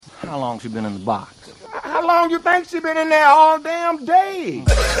How long she been in the box? How long you think she been in there all damn day?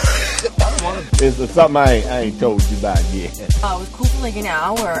 It's something I ain't told you about yet. It was cool for like an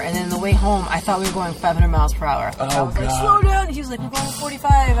hour, and then the way home, I thought we were going 500 miles per hour. Oh, I was God. like, slow down. And he was like, we're going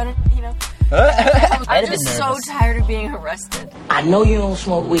 45. I'm just so tired of being arrested. I know you don't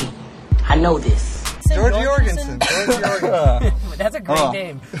smoke weed. I know this. George Jorgensen. That's a great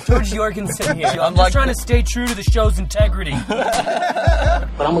name. George Jorgensen here. I'm just trying to stay true to the show's integrity.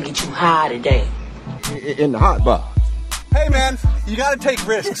 But I'm gonna get you high today. In the Hotbox. Hey, man, you gotta take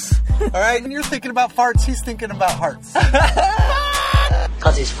risks. All right? When you're thinking about farts, he's thinking about hearts.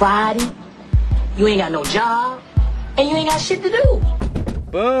 Cause it's Friday, you ain't got no job, and you ain't got shit to do.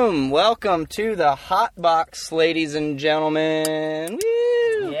 Boom! Welcome to the Hotbox, ladies and gentlemen.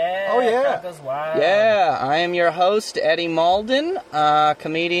 Woo! Yeah. Oh, yeah. That goes wild. Yeah, I am your host, Eddie Malden,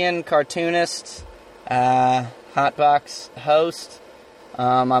 comedian, cartoonist, Hotbox host.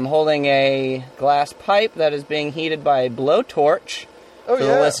 I'm holding a glass pipe that is being heated by a blowtorch. Oh, For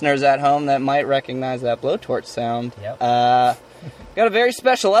the listeners at home that might recognize that blowtorch sound. Yep. Got a very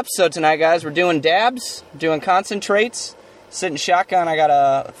special episode tonight, guys. We're doing dabs, doing concentrates. Sitting shotgun, I got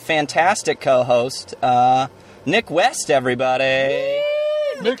a fantastic co-host, Nick West, everybody.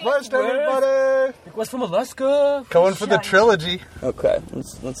 Nick West, everybody. Nick West from Alaska. Going for the trilogy. Okay,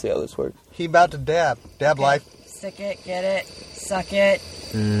 let's see how this works. He about to dab. Dab life. Stick it, get it, suck it.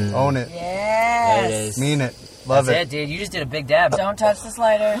 Own it. Yes. There it is. Mean it. Love That's it, dude. You just did a big dab. Don't touch the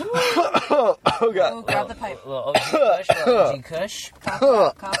slider. Oh, God. Go grab the pipe. Little OG Kush.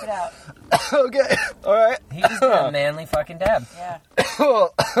 Cough it out. Okay, all right. He just did a manly fucking dab. Yeah.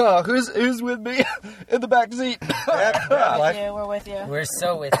 Who's with me in the back seat? Dab life. We're with you. We're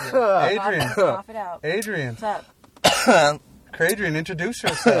so with you. Adrienne. Cough it out. Adrienne. What's up? Adrienne, introduce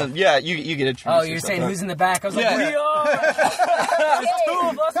yourself. Yeah, you get it. Oh, you're saying who's in the back? I was like, Yeah. we are! There's two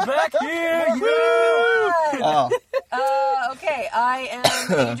of us back here! Oh, Okay, I am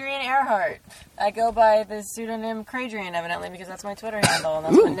Adrienne Airhart. I go by the pseudonym Cradrian, evidently, because that's my Twitter handle, and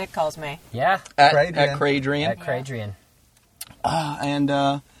that's what Nick calls me. Yeah. at Cradrian. Cradrian. At Cradrian.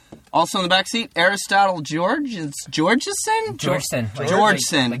 And also in the back seat, Aristotle Georgeson? Georgeson.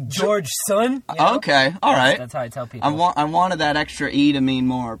 Like George son? You know? Okay, all right. That's how I tell people. I wanted that extra E to mean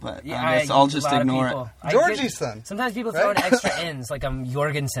more, but I guess I'll just ignore it. Georgeson. Sometimes people throw in extra N's, like I'm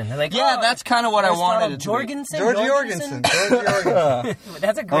Jorgensen. They're like, Yeah, that's kind of what I wanted. Jorgensen? George Jorgensen. George Jorgensen.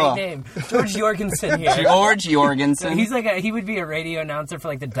 That's a great name. George Jorgensen here. George Jorgensen. He's like he would be a radio announcer for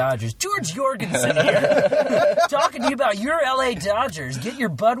like the Dodgers. George Jorgensen here. Talking to you about your LA Dodgers. Get your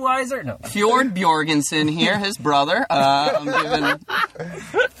Budweiser. No. Fjord Bjorgensen here, his brother. I'm giving.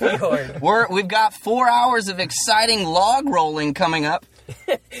 Fjord. We've got 4 hours of exciting log rolling coming up.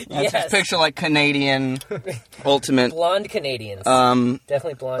 Yes. Just picture like Canadian ultimate. Blonde Canadians.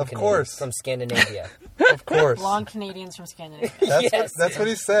 Definitely blonde Of Canadians. course. From Scandinavia. Of course. Blonde Canadians from Scandinavia. That's what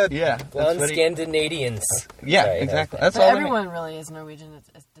he said. Yeah, Blonde Scandinavians. yeah, Sorry, exactly. That's But all. everyone really is Norwegian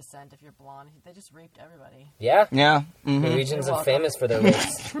descent if you're blonde. They just raped everybody. Yeah. Yeah. Mm-hmm. Norwegians are famous for their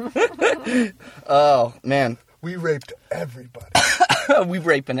rapes. Oh man, We raped everybody. we're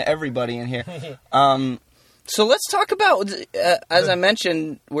raping everybody in here. So let's talk about. As I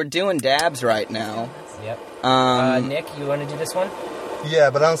mentioned, we're doing dabs right now. Yep. Nick, you want to do this one?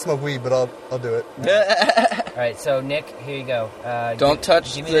 Yeah, but I don't smoke weed, but I'll do it. All right, so Nick, here you go. Don't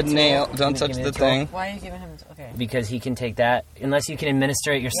touch give me the tool. nail. Give Don't me touch the the tool. thing. Why are you giving him... Okay. Because he can take that, unless you can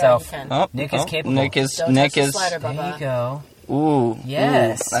administer it yourself. Yeah, you can. Oh, Nick is capable. Nick is. Don't Nick touch the is. slider, There Bubba. you go. Ooh.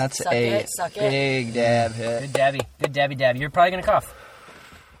 Yes. Ooh, that's Suck it, suck it. big dab hit. Good dabby. Good dabby dab. You're probably going to cough.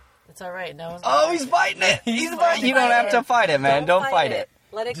 It's all right. No one's Oh, he's fighting it. He's fighting. You don't have to fight it, man. Don't fight it.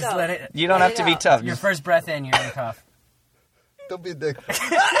 Let it Just go. let it... You don't Let have it to be out. tough. Your first breath in, you're going to cough. Don't be a dick.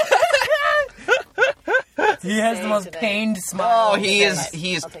 He has the most pained smile. Oh, he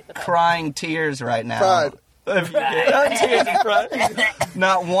is crying tears right now. Pride. Tears of pride.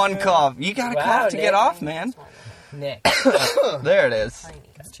 Not one cough. You got to Wow, cough to Nick. get off, man. Nick. There it is.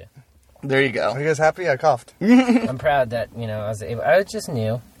 Gotcha. There you Are go. you guys happy? I coughed. I'm proud that, I just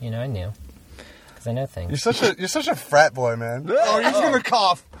knew. I knew. Because I know things. You're such a frat boy, man. Oh, he's gonna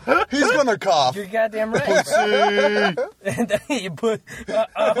cough. He's gonna cough. You're goddamn right. You put.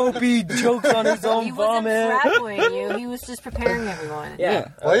 I hope he chokes on his own He wasn't vomit. frat-boying you. He was just preparing everyone. Yeah.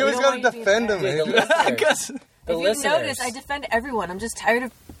 Why you always don't gotta want you to be defend him, Dude, the man? listeners. Because The If you listeners. notice, I defend everyone. I'm just tired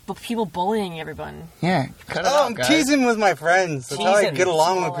of people bullying everyone. yeah, cut it Oh, out, I'm guys. teasing with my friends. That's how I Teasing. get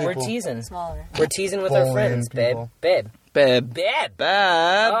along Smaller. with We're people. teasing. Smaller. We're teasing with our Bullying friends, babe. people. Babe. Babe. Babe.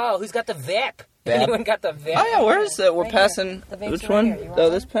 Bab. Oh, who's got the vape? Anyone got the vape? Oh yeah, where is it? We're Right passing. here. The vape's Which right one? here. You want Oh,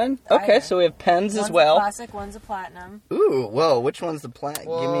 one? this pen. Right Okay, here. so we have pens One's as well. a classic, one's a platinum. Ooh, whoa! Which one's the platinum?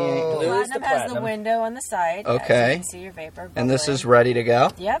 Give me. Blue is the Platinum has the platinum. window on the side. So Okay. you can see your vapor. And this bubbling. is ready to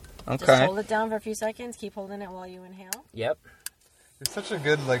go. Yep. Okay. Just hold it down for a few seconds. Keep holding it while you inhale. Yep. You're such a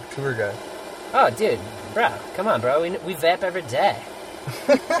good tour guide. Oh, dude, bro, come on, bro. We vape every day.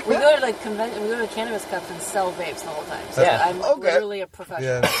 We go to we go to cannabis cups and sell vapes the whole time. So Yeah. I'm literally a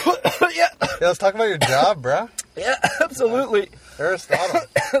professional. Yeah. Let's talk about your job, bro. Yeah, absolutely. Aristotle.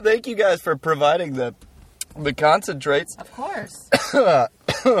 Thank you guys for providing the concentrates. Of course.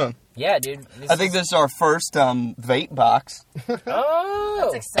 Yeah, dude. I think this is our first vape box.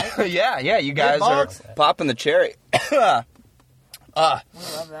 Oh, That's exciting. Yeah, you guys are box. popping the cherry. We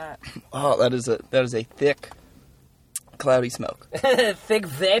love that. Oh, that is a thick, cloudy smoke. thick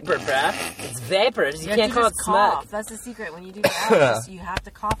vapor, bruh. It's vapors. You can't call it just smoke. cough. That's the secret. When you do that, you have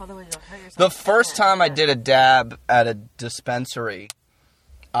to cough, otherwise you'll hurt yourself. The first time I did a dab at a dispensary,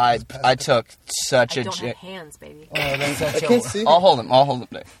 I took such I a. don't have hands, baby. Oh, that's such I can't see. I'll hold them.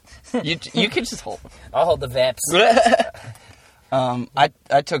 Dave. You can just hold them. I'll hold the vapes.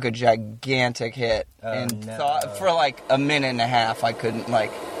 I took a gigantic hit and no. thought for like a minute and a half I couldn't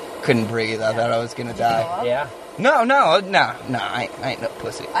breathe. I thought I was gonna die. Yeah. No, I ain't no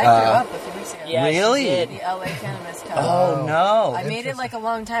pussy. I threw up a few weeks ago. Yeah, she Really? did. The LA Cannabis Cup. Oh no! I made it like a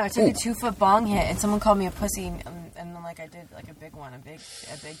long time. I took a 2-foot bong hit, and someone called me a pussy, and then I did like a big one, a big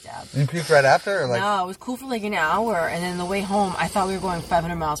dab. You puked right after, or No, it was cool for like an hour, and then the way home, I thought we were going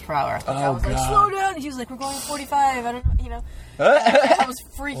 500 miles per hour. Like, I Oh, was like, God. slow down. And he was like, we're going 45. I don't know, you know. I was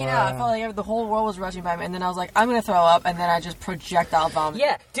freaking out. I felt like the whole world was rushing by me, and then I was like, I'm gonna throw up, and then I just projectile vomited.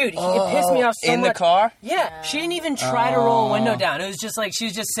 Yeah, dude, it pissed me off so in much. the car? Yeah, she didn't even try to roll a window down. It was just like, she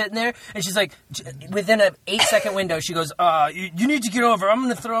was just sitting there, and she's like, within an 8-second window, she goes, you need to get over, I'm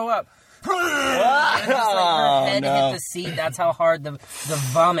gonna throw up. And just like her head hit the seat. That's how hard the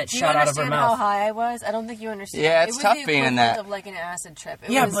vomit Do you shot out of her understand how mouth. high I was? I don't think you understand. Yeah, It it's was tough the being in equivalent that. of like an acid trip.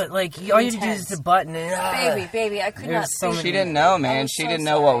 It Yeah, was but like all you had to do is intense. hit the button and Baby, I could There's not so think. many- She didn't know, I man. was She so didn't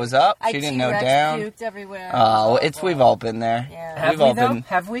know sorry. what was up. I She didn't know T-Rex down. puked everywhere. Oh, we've all been there. Yeah. Have We've we all though? been.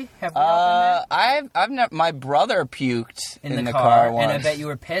 Have we all been I've never. My brother puked there? In the car, car and once. I bet you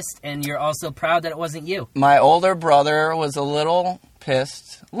were pissed, and you're also proud that it wasn't you. My older brother was a little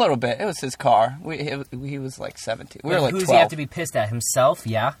pissed, a little bit. It was his car. He was like 17. We were like Who's 12. he have to be pissed at? Himself?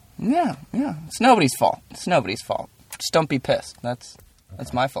 Yeah. Yeah. It's nobody's fault. Just don't be pissed. That's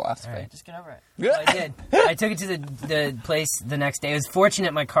my philosophy. All right. Just get over it. Well, I did. I took it to the place the next day. It was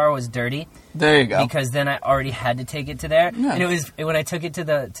fortunate my car was dirty There you go. because then I already had to take it to there. Yeah. And it was when I took it to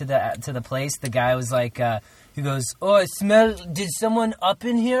the place. The guy was like, he goes, "Oh, I smell. Did someone up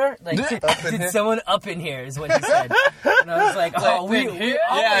in here? Like, did someone up in here?" Is what he said. And I was like, "Oh, we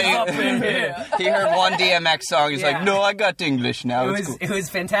always up in here." He heard one DMX song. He's Yeah. like, "No, I got English now." It was it was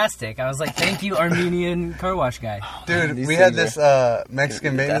fantastic. I was like, "Thank you, Armenian car wash guy." Dude, These we had things this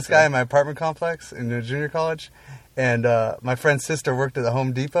Mexican maintenance definitely. guy in my apartment complex in the junior college, and my friend's sister worked at the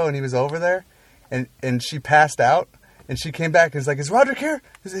Home Depot, and he was over there, and she passed out, and she came back and was like, "Is Roderick here?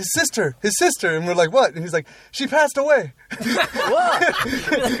 His sister," and we're like, "What?" And he's like, "She passed away." What?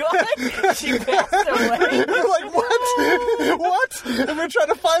 She passed away. We're like, "What? And we're trying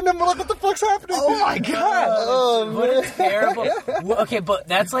to find him. We're like, "What the fuck's happening?" Oh my god! Oh, What man. a terrible. Well, okay, but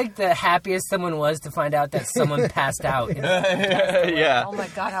that's like the happiest someone was to find out that someone passed out. Yeah. Oh my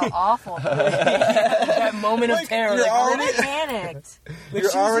god, how awful! That moment of Like, terror. you're Like, already- I panicked. You're she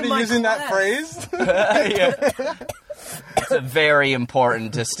was already in my using that class. phrase? Yeah. It's a very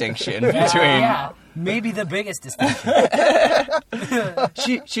important distinction between. yeah, maybe the biggest distinction.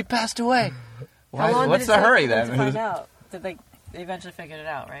 She passed away. How long What's did it the take hurry them to find then? out? Did they eventually figured it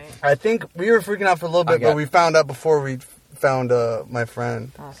out, right? I think we were freaking out for a little bit, but we found out before we found my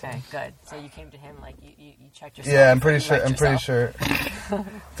friend. Okay, good. So you came to him like you checked yourself. Yeah, I'm pretty you wrecked sure. yourself.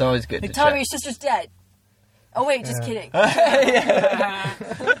 It's always good Hey, to Tommy, check. your sister's dead. Oh wait, just kidding.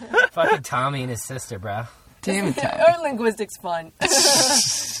 Fucking Tommy and his sister, bro. Damn it, Tom. Our linguistics fun.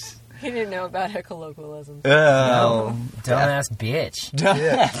 He didn't know about her colloquialisms. Oh. Dumbass bitch.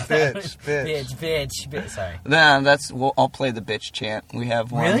 Yeah, bitch. Bitch. Sorry. Nah, I'll play the bitch chant. We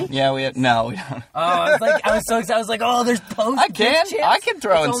have one. Really? Yeah, we have. No, we don't. Oh, I was so excited. I was like, oh, there's post. I can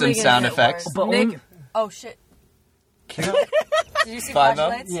throw in It's some only gonna sound get effects. worse. But Nick, oh shit. Did you see 5-0?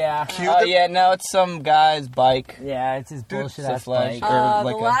 flashlights? Yeah. Oh yeah, no, it's some guy's bike. Yeah, it's his bullshit It's a ass flash bike. or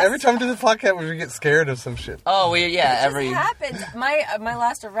like the a. last- Every time we do the podcast, we get scared of some shit. Oh, every. This happened. My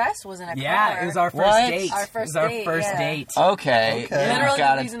last arrest was in a car. Yeah, it was our first What? date. Our It first was our date, first yeah. date. Okay, Literally you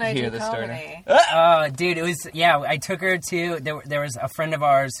gotta the reason I hear do the story. comedy. Oh, dude, it was, I took her to, there was a friend of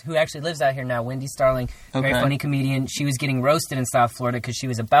ours who actually lives out here now, Wendy Starling, very Okay. funny comedian. She was getting roasted in South Florida because she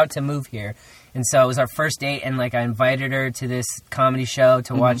was about to move here. And so it was our first date, and, like, I invited her to this comedy show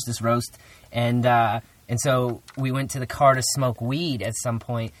to watch this roast. And so we went to the car to smoke weed at some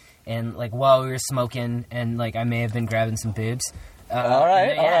point, and, like, while we were smoking, and, like, I may have been grabbing some boobs. All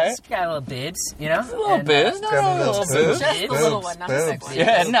right. Just got a little bibs, you know? A little bit. Just the little one, not the big one.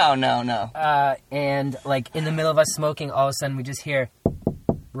 Yeah, no. And, like, in the middle of us smoking, all of a sudden we just hear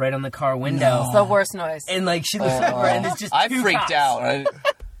right on the car window. It's the worst noise. And, like, she looks over, and it's just I two freaked cops. out. Right?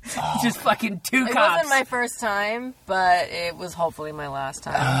 Just fucking two It cops. wasn't my first time, but it was hopefully my last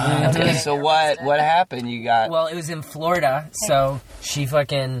time. of getting So arrested. what happened? You got. Well, it was in Florida, so she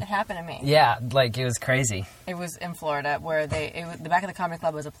fucking... It happened to me. Yeah, like, it was crazy. It was in Florida, where the back of the comedy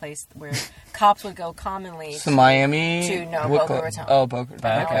club was a place where cops would go commonly So Miami. to What Boca club? Raton. Oh, Boca.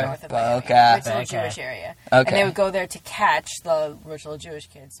 Okay. North of Miami, Boca. rich little Okay. Jewish area. Okay. And they would go there to catch the rich little Jewish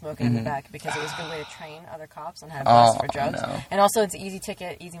kids smoking in the back because it was a good way to train other cops on how to bust for drugs. No. And also, it's an easy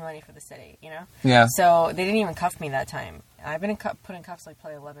ticket, easy money for the city, you know? Yeah. So they didn't even cuff me that time. I've been put in cuffs like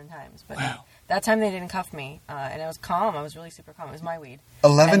probably 11 times, but that time they didn't cuff me, and I was calm. I was really super calm. It was my weed.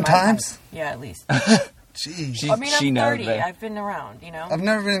 11 And my times? pipe. Yeah, at least. Jeez. I mean, she I'm knows 30. that. I've been around, you know? I've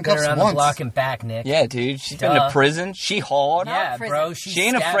never been in Been cuffs around the once. block and back, Nick. Yeah, dude. She's been Duh. to prison. She hard. Yeah, prison. bro. She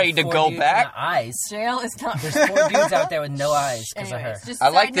ain't stabbed afraid to 4 go dudes back. In the eyes. Jail is not... There's 4 dudes out there with no eyes because of her. Anyways, just I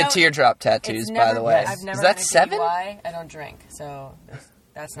like side the note, teardrop it's tattoos, never by the way. been- I've never Is that had a 7? DUI. I don't drink, so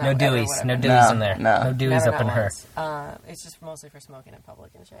that's not No ever dewies. whatever. No dewies in there. No. No dewies Never, up in not her. once. It's just mostly for smoking in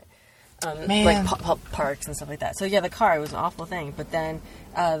public and shit. Man. Like parks and stuff like that. So yeah, the car, it was an awful thing. But then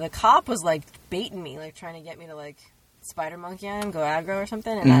the cop was like baiting me, like trying to get me to like spider monkey on him, go aggro or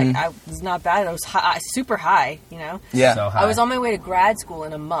something. And I was not bad. I was super high, you know. Yeah. So high. I was on my way to grad school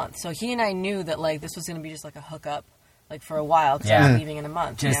in a month. So he and I knew that like this was going to be just like a hookup, like for a while because I was leaving in a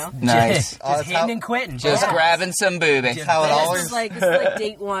month. Just, you know. Nice. Just that's hitting how- and quitting. Just Yeah. grabbing some boobies. Just- How it This always. is like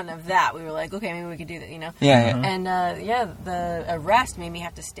date one of that. We were like, okay, maybe we could do that, you know. Yeah, yeah. And the arrest made me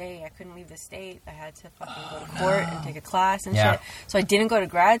have to stay. I couldn't leave the state. I had to fucking go to court and take a class and Yeah. shit. So I didn't go to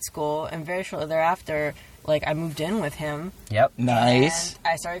grad school, and very shortly thereafter, like I moved in with him. Yep. Nice. And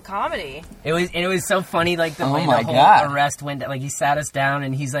I started comedy. It was so funny, like the Oh way my the whole God. arrest went. Like he sat us down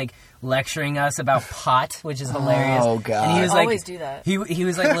and he's like lecturing us about pot, which is hilarious. Oh, God. And he was like, Always do that. He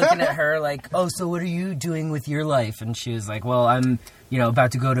was like looking at her like, oh, so what are you doing with your life? And she was like, well, I'm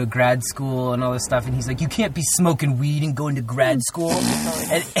about to go to grad school and all this stuff. And he's like, you can't be smoking weed and going to grad school.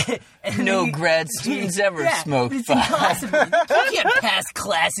 and No he- grad students ever Yeah, smoke it's pot. impossible. You can't pass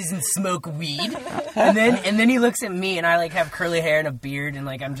classes and smoke weed. And then he looks at me and I like have curly hair and a beard and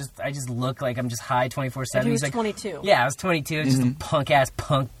like I just look like I'm just high 24/7. And he was He's like 22. Yeah, I was 22, just a punk ass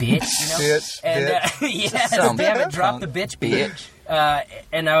punk bitch, you know. Bitch, And bitch. yes, Some damn it, drop punk the bitch, bitch.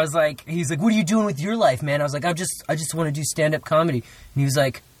 And I was like, he's like, what are you doing with your life, man? I was like, I just want to do stand up comedy. And he was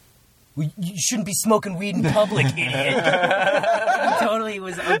like, well, you shouldn't be smoking weed in public, idiot. He totally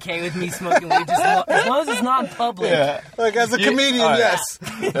was okay with me smoking weed, as long as it's not in public. Like, as a comedian, all right. yes.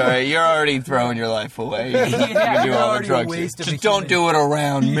 All right, you're already throwing your life away. You can do you're all the already a drugs. waste of a Just don't human. do it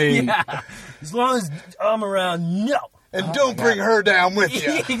around me. Yeah. As long as I'm around, no. And don't bring her down with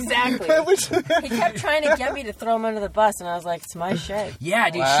you. Exactly. He kept trying to get me to throw him under the bus, and I was like, it's my shit. Yeah,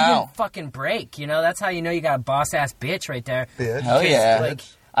 dude, she Wow. didn't fucking break. You know, that's how you know you got a boss ass bitch right there. Bitch. Hell yeah. Like,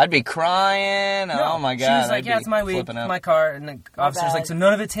 I'd be crying. Oh my god. She was like, I'd yeah, be it's my weed, flipping out. my car. And the officer's bad. like, so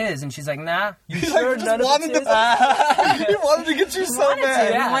none of it's his. And she's like, nah. You He sure just none of wanted it's his? to. He wanted to get you so Wanted to.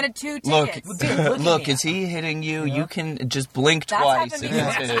 bad. Yeah. We wanted 2 Look, tickets. Dude, look at look, me. is he hitting you? You can just blink That's twice. happened and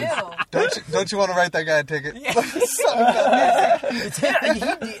before, it's his. too. Don't you want to write that guy a ticket? It's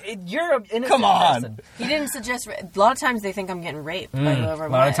him. You're an innocent Come on. person. He didn't suggest... A lot of times they think I'm getting raped by whoever A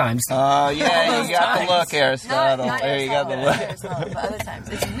I'm lot of with. times. Oh, yeah, you got the look, Not Aristotle. There you got the look. Aristotle, but other times.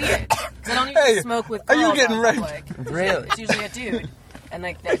 It's weird. 'Cause I don't usually Hey, smoke with are girls you getting in raped? public. Really? It's usually a dude. And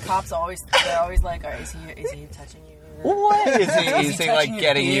like the cops they're always like, all right, is he touching you? What? Is he touching like your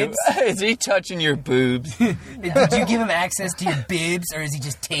getting you? boobs? Is he touching your boobs? Did you give him access to your bibs, or is he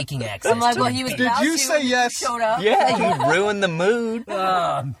just taking access I'm like, to well, your he was Did about you to say when yes? you showed up. Yeah, you ruined the mood.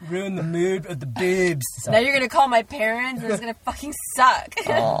 ruin the mood of the bibs. Now you're gonna call my parents, and it's gonna fucking suck.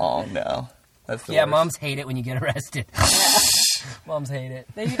 Oh no, that's the Yeah, worst. moms hate it when you get arrested. Moms hate it.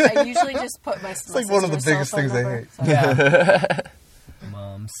 I usually just put my. It's like one of the biggest things they hate. So. Yeah.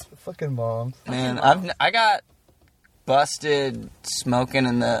 Moms. Fucking moms. Man, I got busted smoking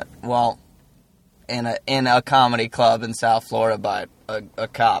in a comedy club in South Florida by a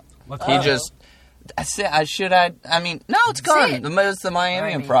cop. What He club? just. No, it's gone. It's the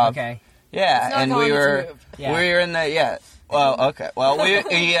Miami Improv. Okay. Yeah, It's not and gone, we it's were moved. Yeah. we were in the Well, okay. Well,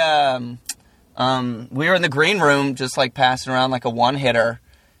 we were in the green room, just like passing around like a one hitter,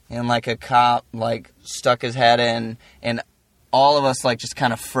 and like a cop like stuck his head in, and all of us like just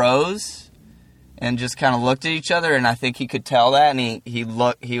kind of froze, and just kind of looked at each other, and I think he could tell that, and he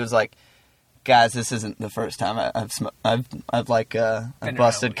was like, guys, this isn't the first time I've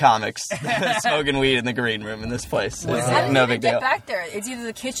busted comics smoking weed in the green room in this place. How did No you big get deal. back there? It's either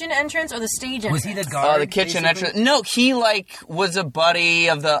the kitchen entrance or the stage entrance. Was he the guard? The kitchen basically? entrance. No, he was a buddy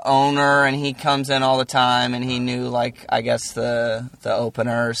of the owner, and he comes in all the time, and he knew I guess the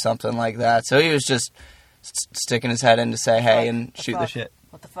opener or something like that. So he was just sticking his head in to say hey and shoot the shit.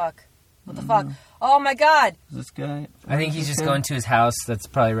 What the fuck? What the fuck? Oh my god! This guy. I think he's just going to his house. That's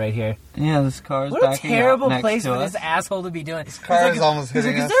probably right here. Yeah, this car is What a backing up terrible next place to for us. this asshole to be doing. This car is almost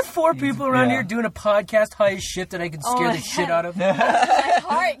hitting Is us. there 4 people around Yeah. here doing a podcast high as shit that I could scare my the shit God. out of? My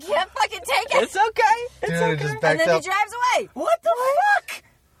heart can't fucking take it! It's okay. Dude, it just And backed then he up. drives away! What the fuck?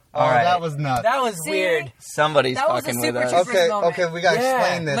 Oh, All right. that was nuts. That was See? weird. Somebody's That was a fucking with super us. trooper. Okay, moment. okay, we gotta Yeah,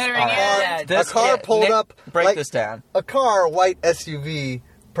 explain this. literally, A yeah. car, a car pulled Nick, up. Break like, this down. A car, white SUV,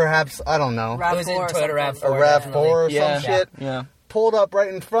 perhaps, I don't know, It was in RAV4 or Toyota something. RAV4. a RAV4 definitely. or Yeah. some shit, Yeah. pulled up right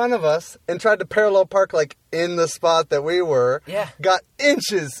in front of us and tried to parallel park in the spot that we were. Yeah. Got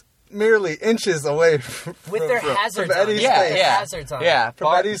merely inches away With their hazards from on. Eddie's Yeah, face. yeah. Hazards on. Yeah,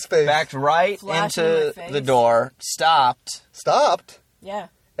 From Eddie's face. backed right Flashing in my into face. the door, stopped, Stopped Yeah.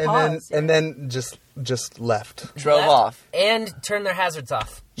 and Pause, yeah. then just left. drove Left off. And turn their hazards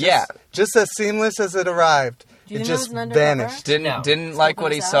off. Yeah, Just as seamless as it arrived. Do you It think it just was an undercover? vanished. No. didn't like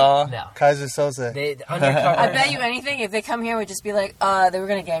what he us saw. No. Kaiser Soze. They undercover. I bet you anything, if they come here, we'd just be like, they were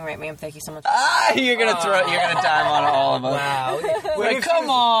gonna gang rape me, and thank you so much. You're gonna dime on all of us. Wow. Like, If come She's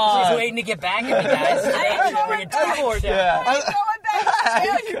on. waiting to get back at me, guys. Today she's bringing 2 more down. Yeah. I'm going back to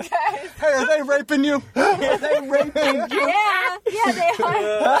jail, you guys. Hey, are they raping you? They raping you. Yeah, they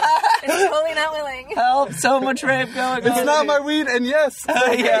are. It's totally not willing. Help! So much rape going on. It's not my weed, and yes.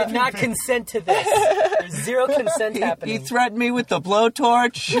 I did not consent to this. There's zero consent He happening. threatened me with the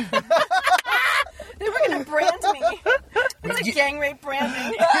blowtorch. They were gonna brand me. It's a gang rape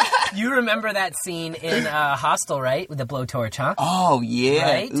branding. You remember that scene in Hostel, right? With the blowtorch, huh? Oh yeah.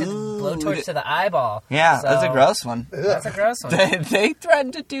 Right? To blowtorch to the eyeball. Yeah, So- that's a gross one. That's a gross one. They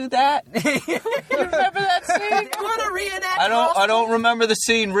threatened to do that. You remember that scene? You want to reenact I don't remember the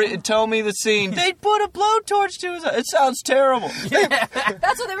scene. Tell me the scene. They put a blowtorch to his. It sounds terrible.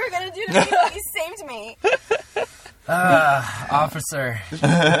 That's what they were gonna do to me. He saved me. Officer.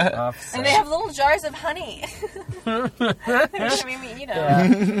 And they have little jars of honey. They're gonna make me eat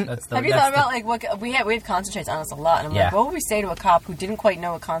them. That's the, Have you that's thought about like what we have concentrates on us a lot, and I'm Yeah. like, what would we say to a cop who didn't quite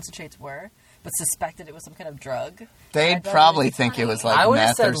know what concentrates were, but suspected it was some kind of drug? They'd I thought probably it's think it was funny. like I would have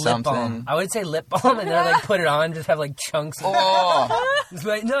meth said or lip something. balm. I would say lip balm, and then like put it on, just have like chunks. Of Oh, It's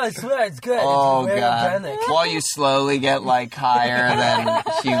like, no, I swear, it's good. oh it's very god! organic. While you slowly get like higher than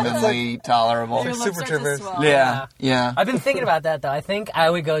humanly tolerable. Your lip Super starts Troopers. to swell. Yeah, yeah. I've been thinking about that, though. I think I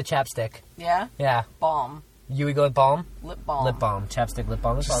would go chapstick. Yeah. Yeah. Balm. You would go with balm? Lip balm. Lip balm. Chapstick, lip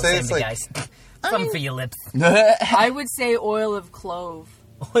balm. It's all the say same it's to like- guys. Something for your lips. I would say oil of clove.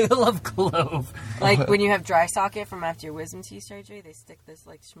 Oil of clove. Like when you have dry socket from after your wisdom teeth surgery, they stick this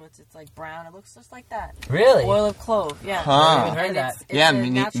like schmutz. It's like brown. It looks just like that. Really? Oil of clove. Yeah. Huh. I haven't heard And that. it's Yeah, a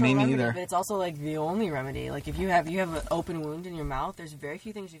me natural remedy, neither. But it's also like the only remedy. Like if you have an open wound in your mouth, there's very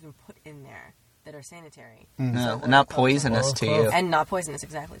few things you can put in there that are sanitary. No, So oil not of clove is poisonous Oil of to clove. you. and not poisonous,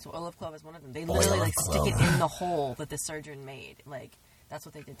 exactly. So oil of clove is one of them. They literally like stick it in the hole that the surgeon made. Like that's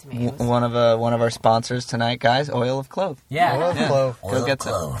what they did to me. It was- One of our sponsors tonight, guys. Oil of clove. Yeah. Oil of Yeah. clove. Go get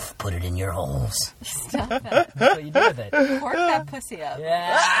some. clove. Put it in your holes. Stop it. That's what you do with it. Cork that pussy up.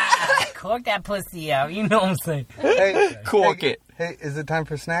 Yeah. Cork that pussy out. You know what I'm saying. Hey, Cork hey, it. Hey, is it time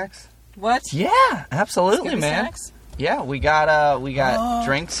for snacks? What? Yeah, absolutely, Give me man. snacks? Yeah, we got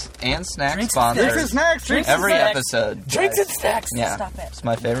drinks and snacks Drinks and sponsors. Drinks and snacks. Drinks and Every snacks. episode. Drinks and snacks. Yeah, Stop it. it's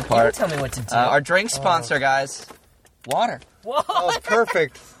my favorite You part. don't tell me what to do. Our drink sponsor, guys. Water. Whoa. Oh,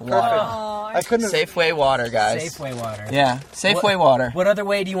 perfect. Water. I couldn't have... Safeway water, guys. Safeway water. Yeah, Safeway water. What other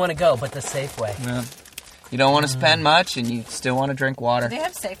way do you want to go but the Safeway? Yeah. You don't want to spend much, and you still want to drink water. Do they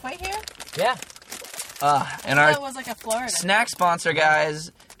have Safeway here? Yeah. And I our thought it was like a Florida. snack sponsor,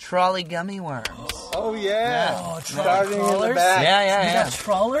 guys, Trolley Gummy Worms. Oh, yeah. Oh, Starting in the trawlers? back. Yeah. You got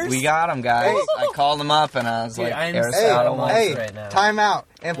trawlers? We got them, guys. Hey. I called them up and I was Dude, like, I'm Aristotle so wants Hey, right now. time out.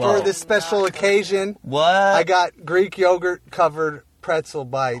 And Whoa. for this special occasion, What? I got Greek yogurt covered pretzel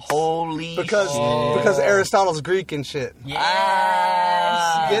bites. Holy Because Aristotle's Greek and shit. Yes.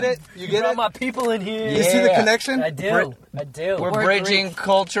 Ah. You get it? You get brought it? my people in here. You see the Yeah. connection? I do. I do. We're We're bridging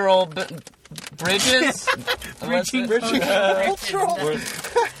cultural bridges. Bridging Bridging cultural.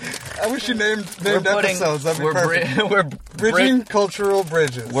 I wish you named episodes. That'd be perfect. Bridging cultural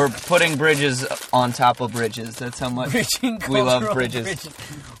bridges. We're putting bridges on top of bridges. That's how much Bridging we love cultural bridges.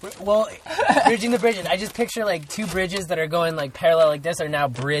 Well, bridging the bridges. I just picture like two bridges that are going like parallel like this are now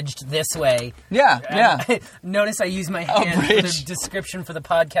bridged this way. Yeah. Notice I use my hand for bridge. the description for the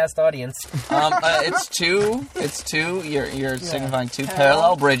podcast audience. It's two. You're signifying two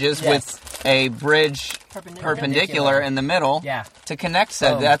parallel bridges Yes. with a bridge perpendicular in the middle. Yeah. To connect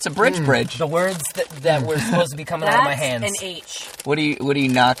said. Boom. That's a bridge bridge. The words that were supposed to be coming out of my That's hands. an H. What are you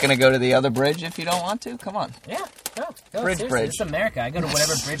not going to go to the other bridge if you don't want to? Come on. Yeah. No, Bridge, seriously, bridge. This is America. I go to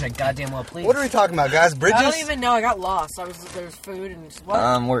whatever bridge I goddamn well please. What are we talking about, guys? Bridges? I don't even know. I got lost. There's food and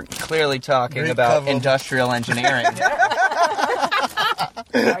what? We're clearly talking Greek about cover. industrial engineering.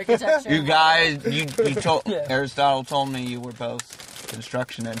 Architecture. You guys, you told Aristotle told me you were both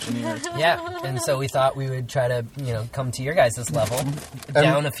construction engineers. Yeah, and so we thought we would try to, come to your guys' level,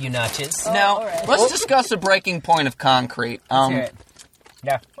 down a few notches. Now, all right. let's discuss the breaking point of concrete. Let's hear it.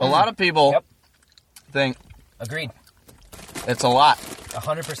 Yeah, A lot of people Yep. think agreed. it's a lot.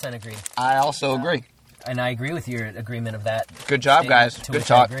 100% agreed. I also agree. And I agree with your agreement of that. Good job, guys. To Good which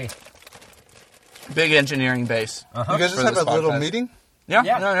talk. I agree. Big engineering base. You guys just For have this a little podcast. meeting?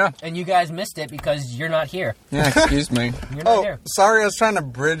 Yeah. And you guys missed it because you're not here. Yeah, excuse me. You're not Oh, here. sorry, I was trying to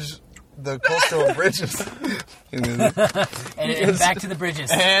bridge the cultural bridges. And back to the bridges.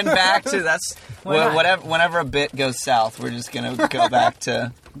 And back to that's Why not? whenever a bit goes south, we're just gonna go back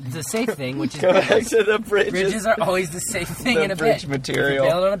to The safe thing, which is go back bridges. to the bridges. Bridges are always the safe thing The in a bridge bit. material. If you're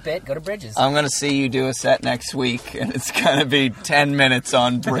bailing on a bit, go to bridges. I'm gonna see you do a set next week, and it's gonna be 10 minutes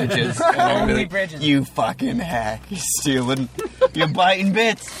on bridges. And I'm gonna be Only like, bridges. You fucking hack! You're stealing. You're biting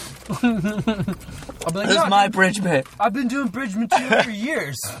bits. I'll be like, This is "No, my bridge bit. I've been doing bridge material for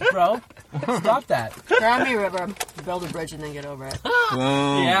years, bro. Stop that. Grab me a river, build a bridge, and then get over it.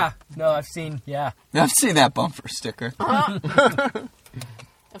 Boom. Yeah. No, I've seen that bumper sticker.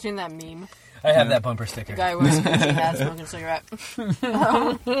 I've seen that meme. I have that bumper sticker. Guy wears a Gucci hat, smoking a cigarette.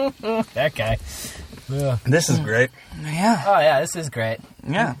 That guy. Yeah. This is great. Yeah. Oh, yeah, this is great.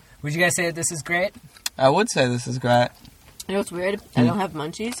 Yeah. Would you guys say that this is great? I would say this is great. You know what's weird? I don't have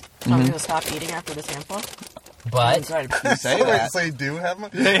munchies, so I'm gonna stop eating after this handful. But Good. You say Wait, that. so you do have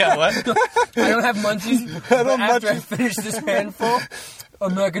one? Yeah, what? I don't have munchies. I don't but after I munchies. finish this handful,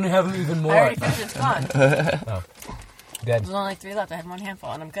 I'm not going to have even I more. already finished. It's gone. Good. There's only like 3 left. I had 1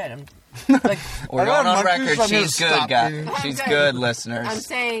 handful, and I'm good. I'm like, We're I going love on monkeys, record. so I'm gonna She's good, stop guys. eating. She's Okay. good, I'm listeners.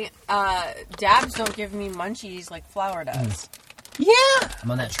 saying, dabs don't give me munchies like flour does. Yeah.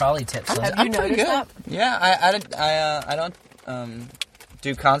 I'm on that trolley tip. So Have you I'm pretty noticed good. that? Yeah, I don't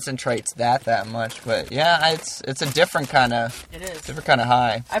do concentrates that much, but yeah, it's a different kind of It is.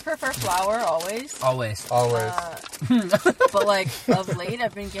 high. I prefer flour always, always. Always. but like of late,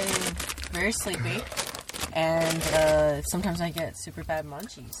 I've been getting very sleepy, and sometimes I get super bad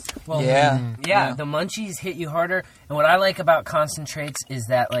munchies. Well, Yeah. the munchies hit you harder. And what I like about concentrates is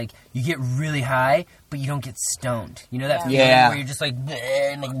that like you get really high, but you don't get stoned. You know that feeling Yeah. where you're just like,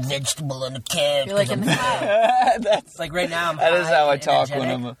 "Bleh, I'm a vegetable in a can. You're like in the cloud. That's Like right now, I'm that is high how I and talk when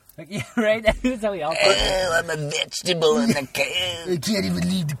energetic. I'm. Like, yeah, right. That's how we all talk. I'm a vegetable in the can. I can't even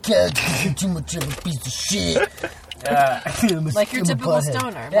leave the couch because you're too much of a piece of shit. Like your typical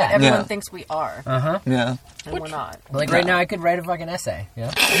stoner Yeah. that everyone Yeah. thinks we are, Yeah. and we're not. Like right now, I could write a fucking essay. Yeah,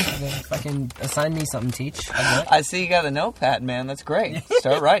 fucking assign me something, teach. I'd do it. I see you got a notepad, man. That's great.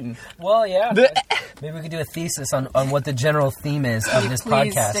 Start writing. Well, yeah. Maybe we could do a thesis on what the general theme is of this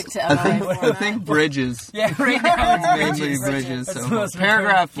Please podcast. stick to MLA I format. think bridges. Yeah, right now it's Mainly bridges. bridges. That's So the most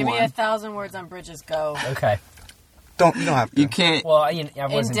paragraph Give me 1. 1,000 words on bridges. Go. Okay. You don't have to. You can't. Well, I wasn't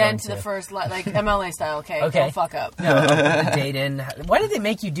going Indent to. the first like MLA style. Okay. Okay. Don't fuck up. No, the date in. Why did they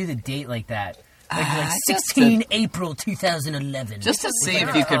make you do the date like that? Like just 16 April 2011. Just to see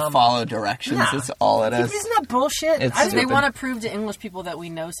if you could follow directions. Nah. That's all it is. Isn't that bullshit? It's I didn't They stupid. want to prove to English people that we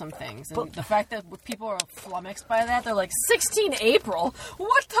know some things. And the fact that people are flummoxed by that, they're like, 16 April?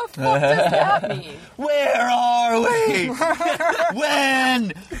 What the fuck does that mean? Where are we?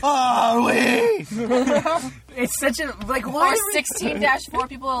 When are we? It's such a like why Or 16-4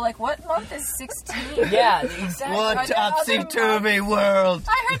 people are like, what month is 16? Yeah, exactly. What topsy-turvy world?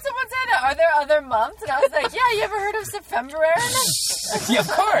 I heard someone say that. Are there other months? And I was like, yeah, you ever heard of September? Yeah, of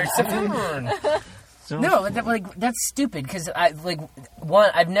course. September. No, that's stupid because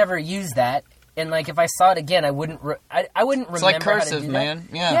I've never used that. And like, if I saw it again, I wouldn't remember. It's like cursive, how to do man.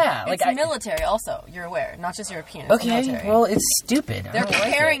 That. Yeah. It's military, also. You're aware, not just European. It's Okay, military. well, it's stupid. They're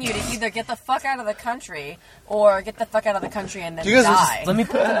preparing you to either get the fuck out of the country or get the fuck out of the country and then die. Let me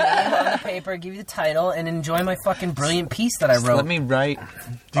put the name on the paper, give you the title, and enjoy my fucking brilliant piece that I wrote. Let me write.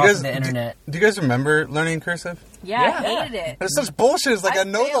 Off the internet. Do you guys remember learning cursive? Yeah, I hated it. It's such bullshit. It's like I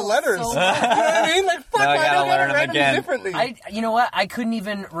know the failed letters. so You know what I mean? Like, fuck, Now I why gotta do I learn 'em write again. differently? You know what? I couldn't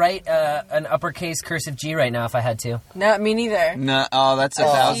even write an uppercase cursive G right now if I had to. No, me neither. No, that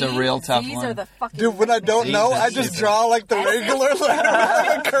was a real tough These one. are the fucking... Dude, when I don't know, I just draw like the regular letter,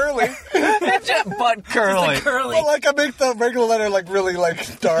 like curly. But curly. Curly. Well, like I make the regular letter like really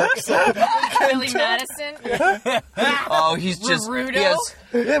like dark. So Billy Madison. Oh, he's just... Rurudo? Yes.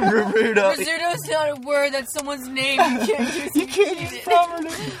 Yeah, Rurudo. Risotto's not a word that's someone's name. You can't use it.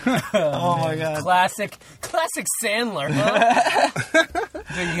 Oh, my God. Classic Sandler, huh?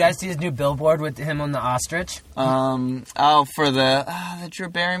 Did you guys see his new billboard with him on the ostrich? For the Drew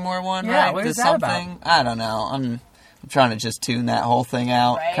Barrymore one, Yeah, right? what The is that something? I don't know. I'm trying to just tune that whole thing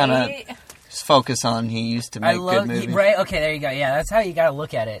out. Right? Kind of just focus on he used to make good movies. Right? Okay, there you go. Yeah, that's how you got to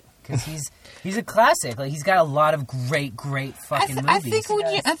look at it because he's a classic. Like he's got a lot of great fucking movies.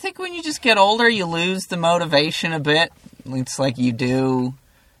 I think when you just get older, you lose the motivation a bit. It's like you do,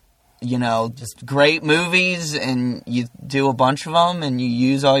 just great movies, and you do a bunch of them, and you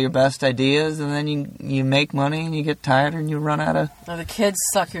use all your best ideas, and then you make money, and you get tired, and you run out of. Or the kids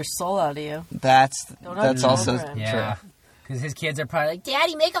suck your soul out of you. That's have also children. Yeah. true. Because his kids are probably like,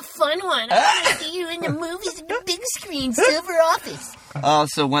 Daddy, make a fun one. I want to see you in the movies in the big screen, Silver Office. Oh,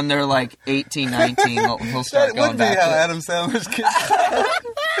 so when they're like 18, 19, he'll start that going would be back how to Adam Sandler's kids.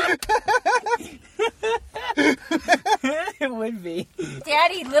 it would be.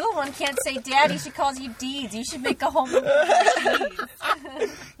 Daddy, little one can't say daddy. She calls you Deeds. You should make a whole movie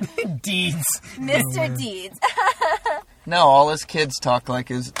with Deeds. Deeds. Mr. Deeds. No, all his kids talk like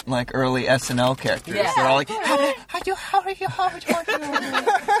his early SNL characters. Yeah. They're all like,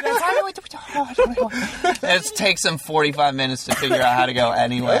 it takes them 45 minutes to figure out how to go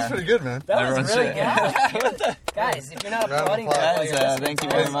anywhere. That's pretty good, man. That was Everyone's really like- good. Guys, if you're not Round of applauding applause. that, while you're Guys, listening thank you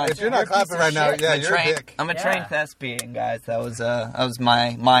to very us, much. If you're not clapping right now, yeah, you're a dick. I'm a Yeah. trained thespian, guys. That was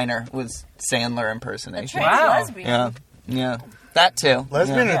my minor was Sandler impersonation. Trained Wow. lesbian. Yeah, that too.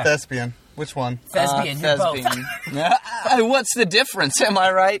 Lesbian yeah. or thespian? Which one? Thespian, you're both. Thespian. What's the difference? Am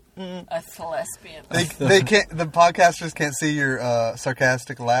I right? A lesbian. They can't. The podcasters can't see your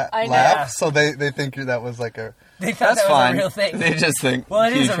sarcastic I know. laugh, so they think that was like a. They thought That's that was fine. a real thing. They just think. Well,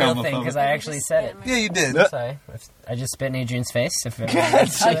 it is huge a real thing homophobic. because I actually said it. Yeah, you did. I'm sorry. I just spit in Adrienne's face.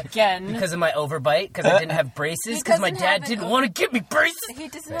 Again. Because of my overbite, because I didn't have braces, because my doesn't have dad an didn't want to give me braces. He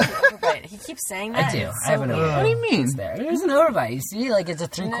doesn't have an overbite. He keeps saying that. I do. It's I have an so overbite. What do you mean? It's there. There's an overbite. You see? Like, it's a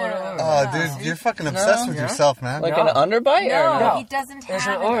three-quarter overbite. Oh, dude, you're fucking obsessed with yourself, man. Like an underbite? No, Or no? he doesn't There's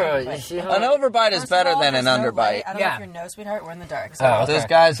have an an overbite. overbite. You see how- An overbite is First better of all, than an there's no underbite. light. I don't know Yeah. if you know, sweetheart. We're in the dark. So. Oh, okay. Those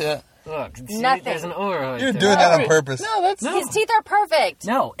guys. Look, see, Nothing. There's an overbite. You're there. doing that on purpose. His teeth are perfect.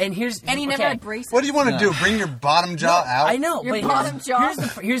 No, and here's... And he never okay. had braces. What do you want to do? Bring your bottom jaw out? I know, Your but bottom jaw.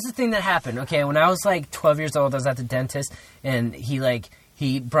 here's the thing that happened. Okay, when I was like 12 years old, I was at the dentist, and he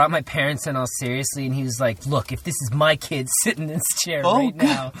brought my parents in all seriously, and he was like, "Look, if this is my kid sitting in this chair right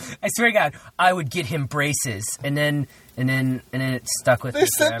now, I swear to God, I would get him braces." And then it stuck with me They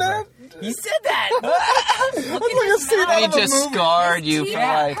said forever. that? You said that. They just scarred you for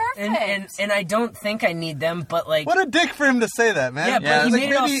like. and I don't think I need them, but like. What a dick for him to say that, man. Yeah, but Yeah. he Like, made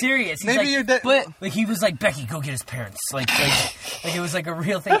it all serious. He's Maybe like, you're dead. But like he was like, Becky, go get his parents. Like it was like a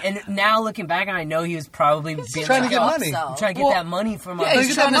real thing. And now looking back, I know he was probably being trying to like, get money. So. trying to get that money from Yeah, us. he's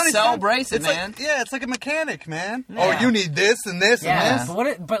Get trying that to money, sell son. braces, It's man. Like, yeah, it's like a mechanic, man. Yeah. Oh, you need this and this Yeah, and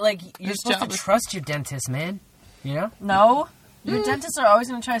this. but like you're His supposed job to is- trust your dentist, man. You know? No. Your dentists are always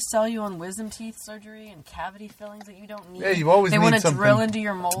going to try to sell you on wisdom teeth surgery and cavity fillings that you don't need. Yeah, you always They need want to something. drill into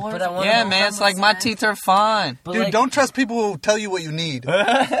your molars. But I want- Yeah, man. It's like my teeth are fine. But Dude, like, don't trust people who tell you what you need.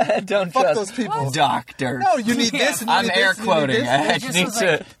 Don't Fuck trust those people. doctors. No, you need this and you I'm need air this and you need quoting. this. I it just need was to.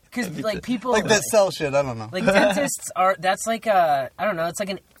 like because like people Like that cell shit, I don't know. like dentists are that's like a I don't know, it's like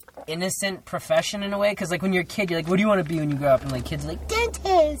an innocent profession in a way because like when you're a kid you're like, what do you want to be when you grow up? And like kids are like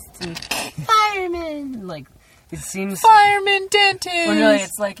dentist and fireman and, like It seems fireman, dentist. Well, really,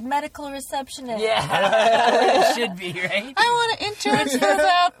 it's like medical receptionist. Yeah, it should be, right? I want to intern for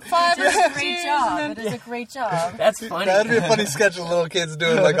about 5 or 6 Great years. job. and It then- is a great job. That's funny. That'd be a funny sketch of little kids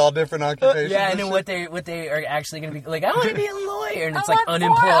doing like all different occupations. Yeah, and then shit. what they are actually going to be like. I want to be a lawyer, and it's I like want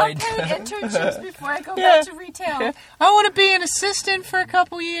unemployed. 4 unpaid internships before I go back to retail. I want to be an assistant for a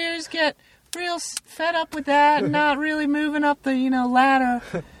couple years, get real fed up with that, and not really moving up the, ladder.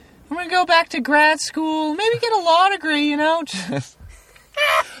 I'm going to go back to grad school, maybe get a law degree,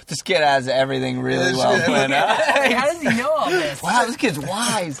 Just kid has everything really well planned out. How does he know all this? Wow, this kid's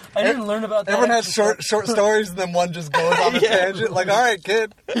wise. I didn't learn about that. Everyone has short stories, and then one just goes on a tangent. Like, all right,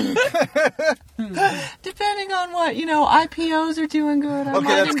 kid. Depending on what, IPOs are doing good. I Okay,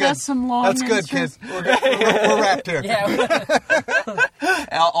 might that's invest good. some law That's good, ministers. kids. We're wrapped here. Yeah,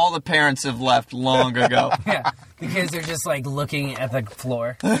 All the parents have left long ago. yeah. The kids are just like looking at the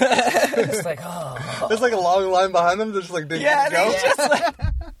floor. It's like, oh. There's like a long line behind them. They're just like, did Yeah, you go? it's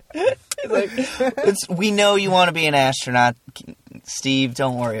just like, we know you want to be an astronaut, Steve.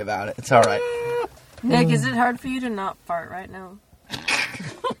 Don't worry about it. It's all right. Nick, is it hard for you to not fart right now?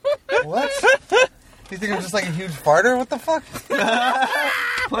 What? You think I'm just like a huge farter? What the fuck?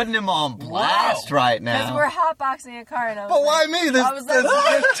 Putting him on blast right Because now. we're hotboxing a car, and I was But why like, me? There's, I was like,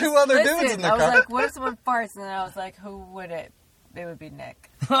 there's 2 other listen, dudes in the I was car. like, what if someone farts? And then I was like, who would it? It would be Nick.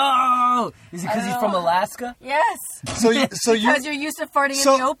 Oh, is it because he's from Alaska? Yes. So you Because you're used to farting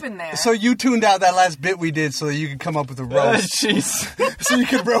in the open there. So you tuned out that last bit we did so that you could come up with a roast. Jeez. So you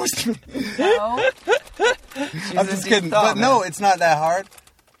could roast me. No. I'm just kidding. But no, it's not that hard.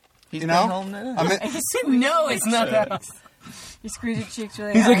 He's You been know? home now. I mean, No, it's not that. You screwed your cheeks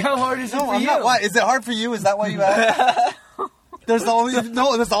really He's hard. like, how hard is it no, for I'm you? not. Why? Is it hard for you? Is that why you asked? That's the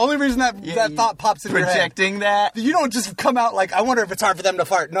only reason that thought pops in your head. Projecting that. You don't just come out like, I wonder if it's hard for them to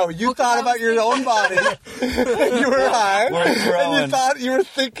fart. No, you thought about your own body. You were high. And you were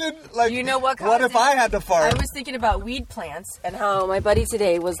thinking, like, You know what what if I had to I fart? was thinking about weed plants and how my buddy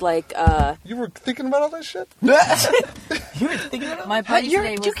today was like, You were thinking about all this shit? my buddy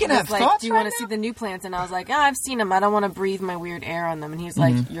today was, you can was have like, thoughts do you right want to see the new plants? And I was like, I've seen them. I don't want to breathe my weird air on them. And he's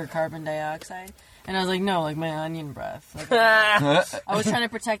like, you're carbon dioxide. And I was like, no, like my onion breath. Like, I was trying to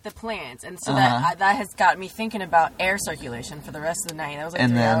protect the plants, and so that has got me thinking about air circulation for the rest of the night. That was like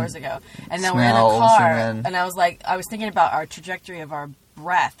And 3 then hours ago, and then we're in a smells, car, and then- and I was thinking about our trajectory of our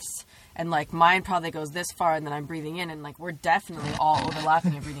breaths. And, like, mine probably goes this far, and then I'm breathing in, and, like, we're definitely all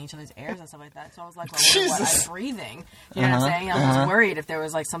overlapping and breathing each other's airs and stuff like that. So I was like, well, what Jesus. I'm breathing. You know what I'm saying? I was worried if there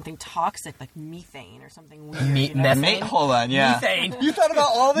was, like, something toxic, like methane or something weird. you know? Methane? Hold on, yeah. Methane. You thought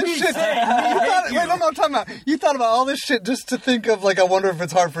about all this shit. I'm talking about. You thought about all this shit just to think of, like, I wonder if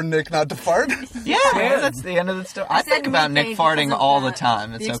it's hard for Nick not to fart. Yeah, that's the end of the story. I said think about methane Nick farting because of all the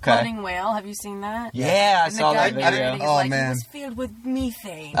time. It's the okay. exploding whale. Have you seen that? Yeah, I And the saw guy that narrating video. is Oh, like, man. It was filled with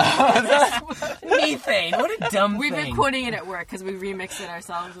methane. Methane. What a dumb We've thing. been putting it at work because we remixed it our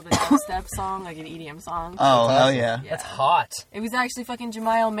songs with a dubstep song, like an EDM song. Oh, hell yeah. That's hot. It was actually fucking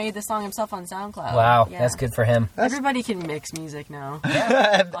Jemiel made the song himself on SoundCloud. Wow, Yeah. that's good for him. Everybody can mix music now.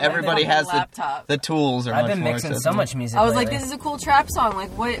 Everybody has laptop. the tools. Are I've much been more mixing so accessible. much music I was like, lately. this is a cool trap song.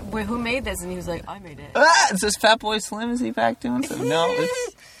 Like, who made this? And he was like, I made it. Is this Fat Boy Slim? Is he back doing something? No,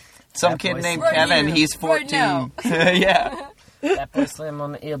 it's some Fat kid Boy named Slim. Kevin. Right He's here, 14. right Yeah. That boy Slim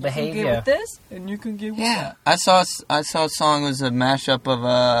on the ill You can behavior. get with this, and you can get with Yeah, that. I saw a song. It was a mashup of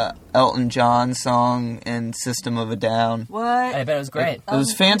a Elton John song and System of a Down. What? I bet it was great. It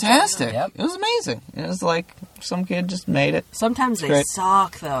was fantastic. Yep. It was amazing. It was like some kid just made it. Sometimes they great.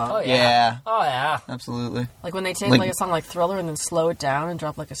 suck, though. Oh, Yeah, Oh, yeah. absolutely. Like when they take Like- like a song like Thriller and then slow it down and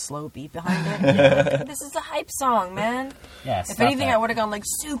drop like a slow beat behind it. You're like, this is a hype song, man. Yeah, If anything, I would have gone like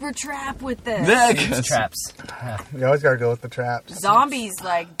super trap with this. It's traps. You always gotta go with the traps. Zombies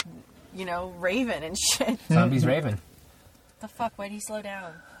like, Raven and shit. Zombies raving. The fuck? Why'd he slow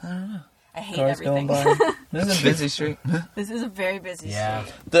down? I hate Cars everything. going by. This is a busy street. This is a very busy Yeah.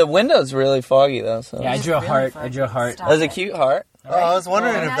 street. The window's really foggy though. So Yeah, I It's drew a really heart. fun. I drew a heart. Stop that was a it. cute heart. Oh, I was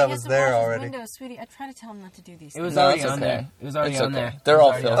wondering Now if he that has was to there wash his already. windows, sweetie. I try to tell him not to do these It was things. No, already it's on okay. there. It was already It's on okay. there. They're It was all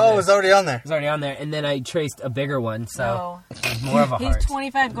already filled. on Oh, there. it was already on there. It was already on there, and then I traced a bigger one, so No. it was more of a heart. He's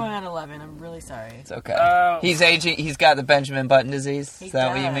 25 going on 11. I'm really sorry. It's okay. Oh. He's aging. He's got the Benjamin Button disease. He Is that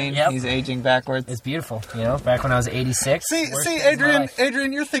what you does. mean? Yep. He's aging backwards. It's beautiful, back when I was 86. See, worst days of my Adrian, life.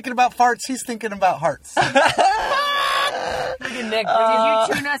 Adrian, you're thinking about farts. He's thinking about hearts. Look at Nick.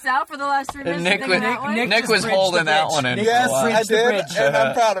 Did you tune us out for the last 3 minutes? Nick, thinking that way? Nick just was bridged holding the that bridge. one in. Nick Yes, for a while. I Bridge the did, bridge. and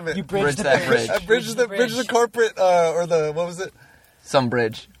I'm proud of it. You Bridge bridged the that bridge. bridge. I bridged the corporate, or the, what was it? Some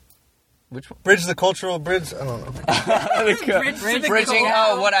bridge. Which one? Bridge the cultural bridge. I don't know. Bridging.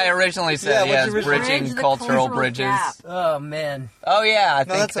 Oh, what I originally said. Yeah, Yes, bridging cultural bridges. Gap. Oh man. Oh yeah, I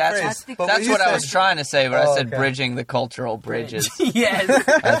No, think that's a phrase. But that's you what I said- was trying to say, but I said okay. bridging the cultural bridges. Yes.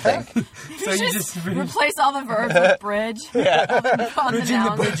 I think. So you just Replace all the verbs with bridge. Yeah. On bridging the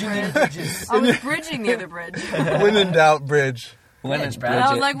nouns with bridging the bridge. bridges. I was bridging the other bridge. When in doubt, bridge. When it's Brad. And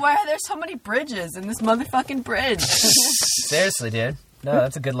I was Bridget. like, why are there so many bridges in this motherfucking bridge? Seriously, dude. No,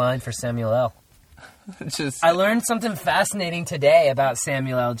 that's a good line for Samuel L. Just I learned something fascinating today about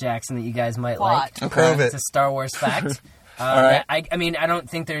Samuel L. Jackson that you guys might like. What? Prove It's it. a Star Wars fact. All right. I mean, I don't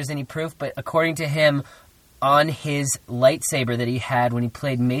think there's any proof, but according to him, on his lightsaber that he had when he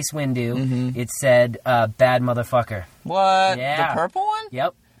played Mace Windu, it said, bad motherfucker. what? Yeah. The purple one?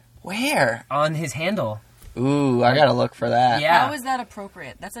 Yep. Where? On his handle. Ooh, I gotta look for that. Yeah. How is that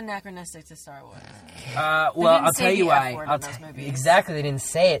appropriate? That's anachronistic to Star Wars. Well, didn't I'll say tell you the why. F word I'll in those movies. exactly, they didn't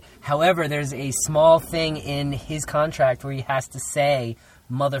say it. However, there's a small thing in his contract where he has to say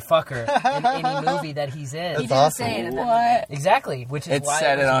motherfucker in any movie that he's in. He didn't awesome. say it in that movie. Exactly, which is It why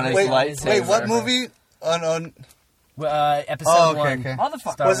said it on his Wait, lightsaber. wait, what movie? On Episode Oh, okay, 1. okay.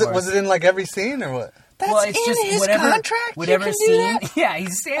 Motherfucker. Star was it? Wars. Was it in like every scene or what? That's well, it's in just his whatever, contract? whatever you can scene. do that? Yeah,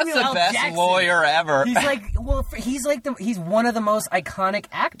 he's Samuel That's the L. best Jackson. lawyer ever. He's like, well, he's one of the most iconic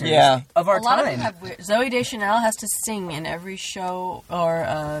actors Yeah. of our A lot of them time. have weird. Zoe Deschanel has to sing in every show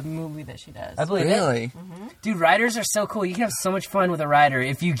or movie that she does. I believe it. Really? Dude, writers are so cool. You can have so much fun with a writer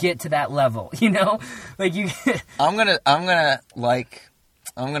if you get to that level, you know? Like you I'm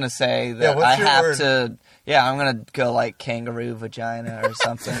gonna say that what's I your have word? to. Yeah, I'm gonna go like kangaroo vagina or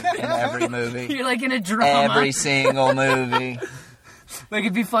something in every movie. you're like in a drama. Every single movie. Like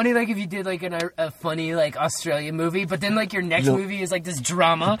it'd be funny like if you did like a funny like Australian movie, but then like your next movie is like this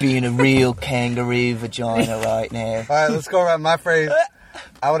drama. Being a real kangaroo vagina right now. All right, let's go around. My phrase.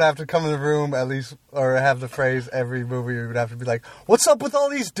 I would have to come in the room at least, or have the phrase every movie. Would have to be like, "What's up with all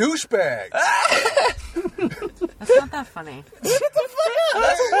these douchebags?" That's not that funny.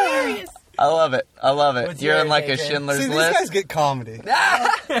 I love it. I love it. What's You're in yours, like a AJ? Schindler's See, these List. guys get comedy.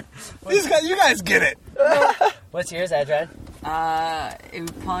 You guys get it. What's yours, Adrienne? It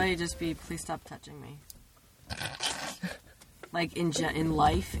would probably just be "Please stop touching me." Like in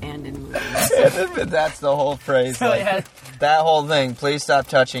life and in movies. That's the whole phrase. So, Like, yeah. that whole thing. Please stop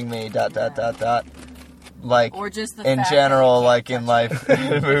touching me. ... Like Or just the in fact general, that you like can't in touch life.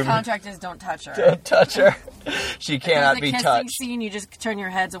 The contract is don't touch her. Don't touch her. She cannot In be the kissing touched. scene, you just turn your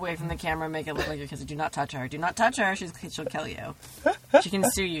heads away from the camera and make it look like you're kissing. Do not touch her. Do not touch her. She'll kill you. She can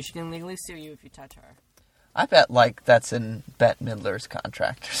sue you. She can legally sue you if you touch her. I bet like that's in Bette Midler's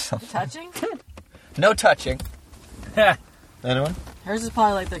contract or something. Touching? No touching. Anyone? Hers is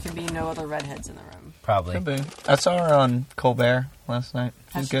probably like there can be no other redheads in the room. Probably. Could be. I saw her on Colbert last night.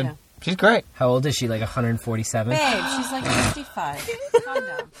 How'd She's she good. do? She's great. How old is she? Like 147? Babe, she's like 55. Calm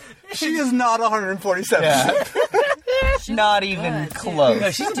down. She is not 147. Yeah. She's Not even good, too. close.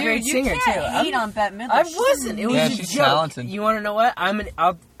 No, she's a Dude, great you singer can't too. hate on Bette Midler. I She's wasn't. It was Yeah, a she's joke. talented. You want to know what?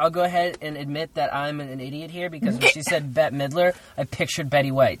 I'll go ahead and admit that I'm an idiot here because when she said Bette Midler, I pictured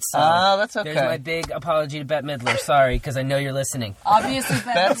Betty White. So That's okay. There's my big apology to Bette Midler. Sorry, because I know you're listening. Obviously,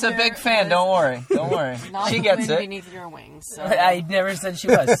 Bette That's a Midler big fan. is Don't worry. Don't worry. not She the gets wind it. beneath your wings. So. I never said she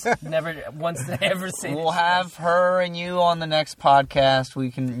was. Never once did I ever say. We'll that she have her and you on the next podcast.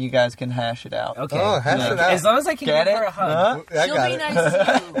 You guys can hash it out. was. Okay. Oh, hash it out. As long as I can Get give it? her a hug. Huh? I She'll got be it. nice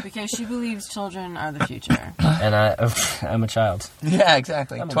to you because she believes children are the future. And I'm a child. Yeah,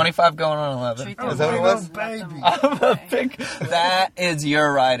 exactly. 25 going on 11. Treat them Is that what it well, was? let them I'm a play. big. That is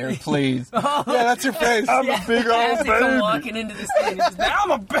your rider, please. Yeah, that's your phrase. I'm a big I old have to come baby. walking into this thing and just be,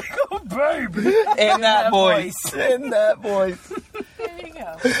 I'm a big old baby. In that that voice. voice. In that voice. There you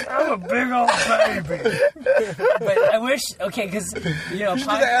go. I'm a big old baby. But I wish, okay, because, you know, You did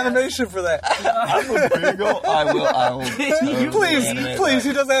an animation for that. I'm a big old. I will. Totally Please, animate please, that.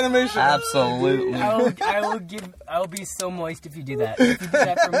 he does animation. Absolutely. I will be so moist if you do that. If you do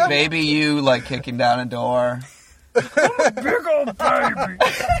that for me. Baby, you like kicking down a door. Big old baby.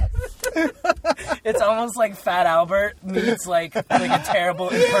 It's almost like Fat Albert meets like a terrible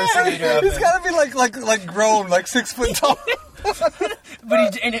impersonator of He's him. got to be like grown, like 6 foot tall.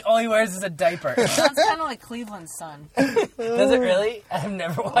 But all he wears is a diaper. Sounds kind of like Cleveland's son. Does it really? I've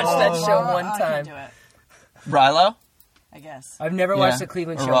never watched that show one I time. can't do it. Rilo? I guess. I've never watched the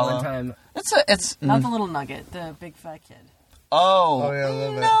Cleveland show Rollo. one time. It's. Not the little nugget, the big fat kid. Oh. Oh, yeah, I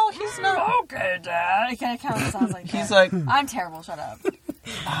love that. No, he's not. Okay, Dad. It kind of sounds like He's that. like, I'm terrible. Shut up.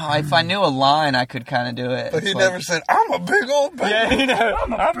 oh, if I knew a line, I could kind of do it. But It's he like- never said, I'm a big old baby. Yeah, he knows.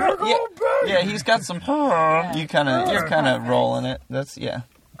 I'm a big old baby. Yeah, he's got some. You you're kind of rolling it. That's yeah.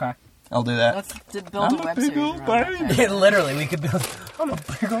 Okay. I'll do that. Let's build a web series around that character. Literally, we could build. I'm a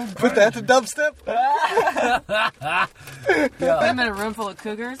big old. Put that to dubstep. I'm in a room full of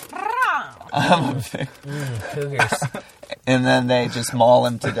cougars. Cougars. And then they just maul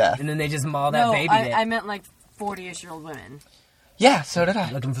him to death. And then they just maul that baby dick. I meant like 40-ish-year-old women. Yeah, so did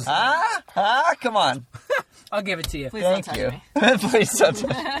I. Looking for some. Come on. I'll give it to you. Please Thank don't you. touch me. Please don't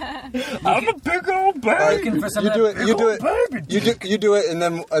touch me. I'm a big old baby. Looking for some You of do that it. You do big old baby it. You do it, and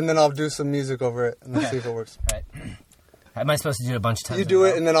then I'll do some music over it, and let's see if it works. Right. Am I supposed to do it a bunch of times? You do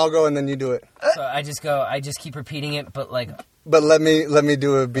it, and then I'll go, and then you do it. So I just keep repeating it, but like. But let me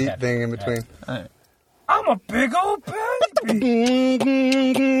do a beat thing in between. Right. I'm a big old baby.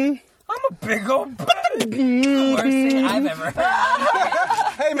 I'm a big old baby. The worst thing I've ever heard.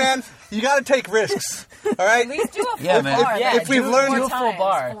 Hey man, you gotta take risks. All right. At least do a full Yeah, man. bar. Yeah, If we've learned- do a full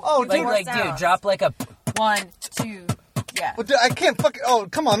bar. Oh, like, dude. dude, drop like a. 1, 2, yeah. Well, dude, I can't fucking. Oh,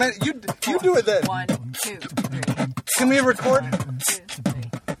 come on, man. You do it then. 1, 2, 3. Can we record? 1, 2, 3.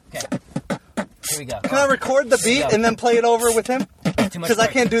 Okay. Here we go. Can I record the beat and then play it over with him? Because I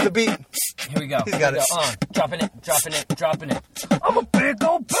can't do the beat. Here we go. He's got Here we it. go. Dropping it. I'm a big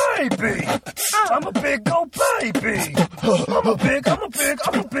old baby. I'm a big old baby. I'm a big old baby.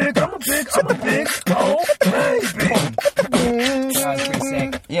 That was pretty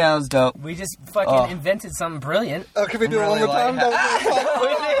sick. Yeah, that was dope. We just fucking invented something brilliant. Oh, can we do it Really one more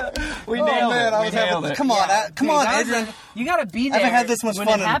time? We Oh nailed man, it. I We was nailed having. it. Come on, come on, Dude, Adrienne. You gotta be I there. haven't had this much when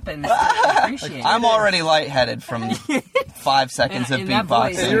fun it in- happens. I appreciate it. I'm already lightheaded from 5 seconds of and that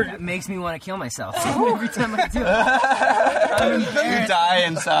voice beatboxing. makes me want to kill myself every time I do it. I'm You embarrassed. die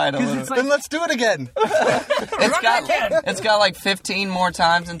inside a little. It's like, Then let's do it again. It's got like 15 more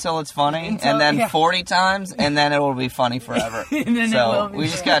times until it's funny, Until- and then yeah. 40 times, and then it will be funny forever. And then it So will be we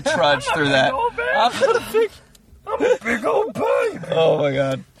just funny. got to trudge through that. I'm a big old baby. Oh my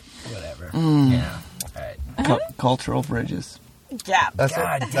god. Whatever. Yeah. All right. Cultural bridges. Yeah. That's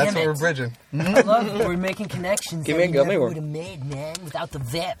God what damn we're it. bridging. I love it. We're making connections. Give me a that we gummy never worm. would have made, man, without the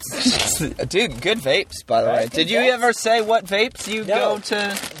vapes. Dude, good vapes, by the way. Good Did you vapes. ever say what vapes you go to?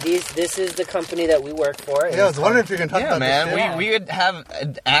 This is the company that we work for. Yeah, I was wondering if you can talk Yeah, about man. this. Yeah. We could have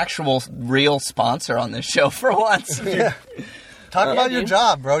an actual, real sponsor on this show for once. Yeah. Talk about your dude.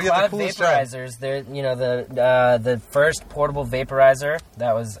 job, bro. You have Cloud the coolest job. Vaporizers. They're the first portable vaporizer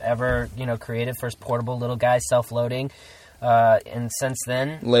that was ever created. First portable little guy, self-loading. And since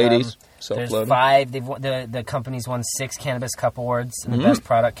then, Ladies, there's self-loading. 5. The company's won 6 Cannabis Cup Awards in the best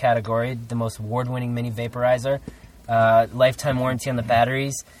product category, the most award-winning mini vaporizer, lifetime warranty on the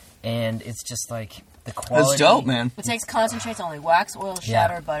batteries, and it's just like the quality. That's dope, man. It takes concentrates only. Wax, oil,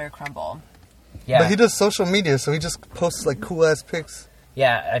 shatter, butter, crumble. Yeah, But he does social media, so he just posts like cool ass pics.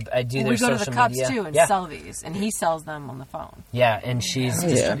 yeah. I do Well, their we go to social the cups media. too and yeah. sell these, and he sells them on the phone. Yeah, and she's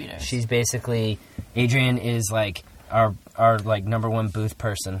Distributors. she's basically Adrienne is like our like number one booth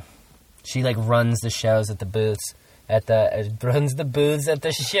person. She like runs the shows at the booths runs the booths at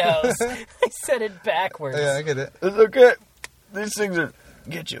the shows. I said it backwards. Yeah, I get it. It's okay. These things are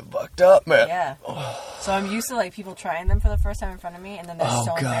get you fucked up, man. Yeah. So I'm used to like people trying them for the first time in front of me, and then they're so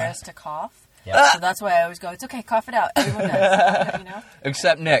God. embarrassed to cough. Yeah. So that's why I always go, it's okay, cough it out. Everyone does. You know?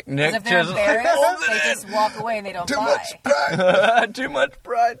 Except Nick. 'Cause Nick if they're just embarrassed, they just walk away and they don't buy. pride. Too much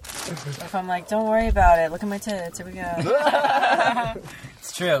pride. If I'm like, don't worry about it. Look at my tits. Here we go.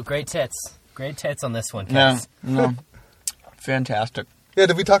 It's true. Great tits. Great tits on this one. No, Kids. no. Fantastic. Yeah,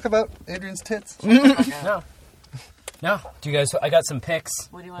 did we talk about Adrienne's tits? No. No. Do you guys? I got some pics.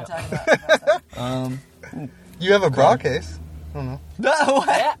 What do you want to talk about? You have a bra case. I don't know. No.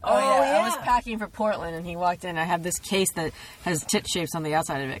 Yeah. Oh, yeah. I was packing for Portland, and he walked in. I have this case that has tit shapes on the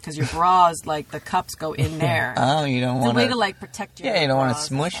outside of it because your bras, like the cups, go in there. Oh, you don't It's a want way to like protect your. Yeah, you don't want to bras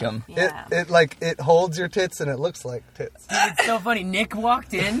smush and them. stuff. Yeah. It holds your tits and it looks like tits. It's so funny. Nick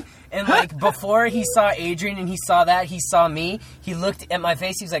walked in, and like before he saw Adrienne and he saw that, he saw me. He looked at my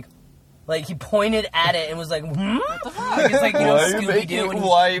face. He was like he pointed at it and was like, "What the fuck?" Like, it's like Why are you Scooby Doo. making-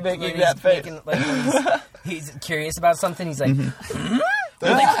 why are you making that face? He's curious about something. He's like,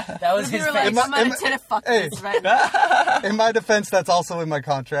 like, that was his You were face. like, I'm gonna tit a fuck Hey. this right now. In my defense, that's also in my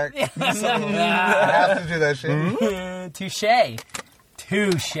contract. So I have to do that shit.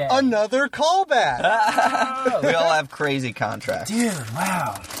 Touche. Another callback. We all have crazy contracts. Dude,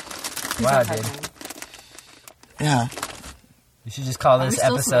 wow. Wow, dude. Yeah. You should just call Are we this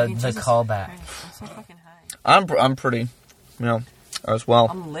still episode smoking? the Jesus callback. Christ, I'm so fucking high. I'm pretty, as well.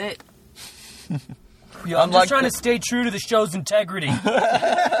 I'm lit. Yo, I'm I'm just like trying the- to stay true to the show's integrity.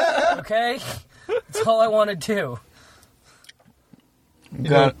 Okay? That's all I want to do.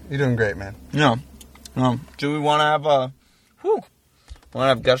 You're doing great, man. No. Do we want to have a Want to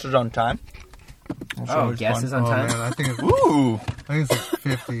have guesses on time? Oh, guesses on time? Man, I think it's Ooh. like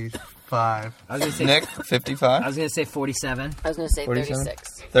 55. I was gonna say Nick, 55. I was gonna say 47. I was going to say 47?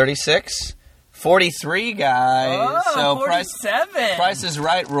 36. 36. 43, guys. Oh, So 47. Price is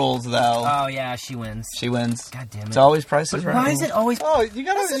Right rules, though. Oh yeah, she wins. She wins. God damn it. It's always Price is Right. Why is it always? Oh, you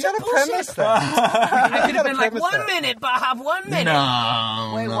gotta premise that. I could have been like, premise 1 that. minute, Bob. 1 minute.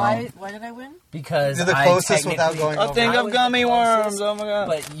 No. Wait, no. why did I win? Because You're the I closest without technically- going I over. think I of was gummy the worms. closest, Oh my god.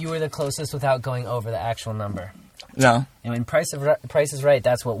 But you were the closest without going over the actual number. No. And when Price is Right,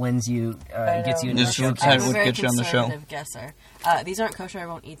 that's what wins you, gets you in the This show. is what I'm a would very get you on the show. conservative guesser. These aren't kosher. I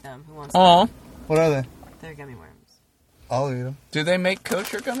won't eat them. Who wants Oh. them? What are they? They're gummy worms. I'll eat them. Do they make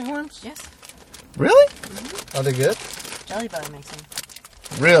kosher gummy worms? Yes. Really? Are they good? Jelly Belly makes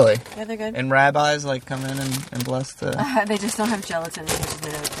them. Really? Yeah, they're good. And rabbis like come in and bless the. They just don't have gelatin, which is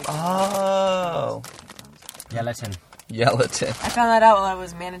made out of cake. Oh. Gelatin. Gelatin. I found that out while I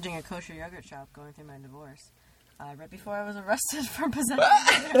was managing a kosher yogurt shop going through my divorce. Right before I was arrested for possession of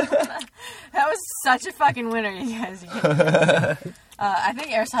marijuana. That was such a fucking winner, you guys. You can't I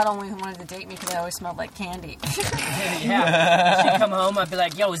think Aristotle only wanted to date me because I always smelled like candy. Yeah. She'd come home, I'd be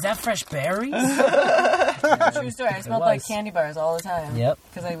like, yo, is that fresh berries? True story. I smelled like candy bars all the time. Yep.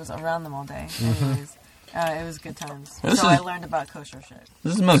 Because I was around them all day. Anyways, it was good times. This So is- I learned about kosher shit.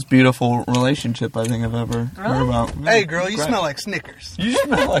 This is the most beautiful relationship I think I've ever heard about. Hey, girl, you Great. smell like Snickers. You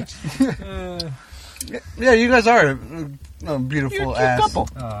smell like Yeah, you guys are a beautiful you're a ass. couple.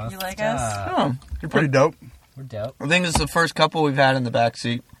 Oh, You like us? Oh, You're pretty dope. we're dope. I think this is the first couple we've had in the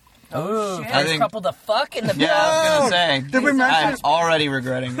backseat. Oh, shit. first I think- couple to fuck in the Yeah, I was gonna say. Did we mention- I'm already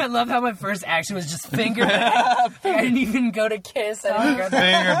regretting I it. love how my first action was just finger bang. I didn't even go to kiss. I didn't go to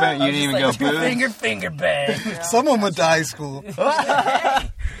Finger bang. You I was didn't even just go like, boo. finger bang. Someone went to high school.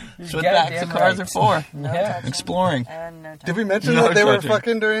 That's what backs of cars are for. No Yeah. touching. Exploring. And no touching. Did we mention No that they were touching.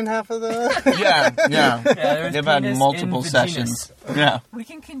 fucking during half of the... Yeah. there was They've had penis multiple in vaginas. sessions. Yeah. We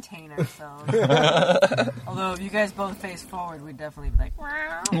can contain ourselves. Although if you guys both face forward, we'd definitely be like,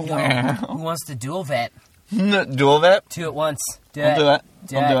 wow. Who wants to dual vape? Dual vet? Two at once. I'll do it.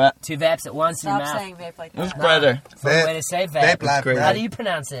 I'll do it. Two vapes at once in Stop your mouth. saying vape like Who's that. brother? That's the way to say vape. Vape life, great. bro. How do you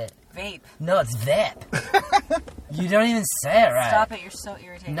pronounce it? Vape. No, it's vape. You don't even say it right. Stop it. You're so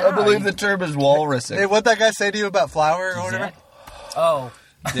irritating. No. I believe the term is walrusing. Hey, what'd that guy say to you about flour or whatever? Oh.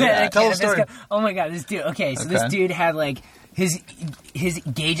 Yeah. Tell the Cannabis story. Oh my god, this dude. Okay, so this Okay. dude had like his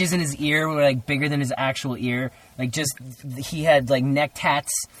gauges in his ear were like bigger than his actual ear. Like just he had like neck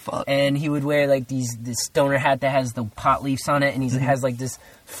tats, Fuck. and he would wear like this stoner hat that has the pot leaves on it, and he has like this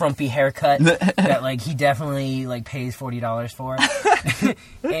frumpy haircut that like he definitely like pays $40 for.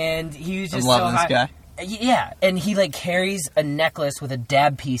 And he was just I'm loving so this guy. Yeah, and he like carries a necklace with a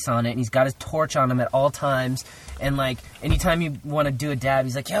dab piece on it, and he's got his torch on him at all times. And like anytime you want to do a dab,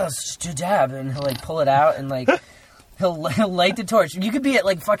 he's like, "Yo, let's just do a dab," and he'll like pull it out and like he'll light the torch. You could be at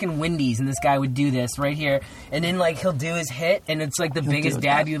like fucking Wendy's, and this guy would do this right here, and then like he'll do his hit, and it's like the biggest do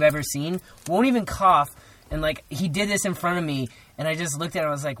dab that. you've ever seen. Won't even cough, and like he did this in front of me, and I just looked at him.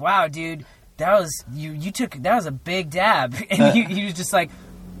 I was like, "Wow, dude, that was you took that was a big dab," and he was just like,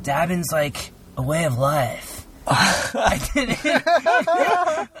 "Dabbing's like a way of life." I did it.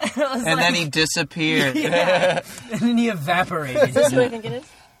 I was And like, then he disappeared. yeah. And then he evaporated. Is this who I think it is?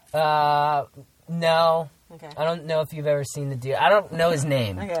 No. Okay. I don't know if you've ever seen the dude. I don't know his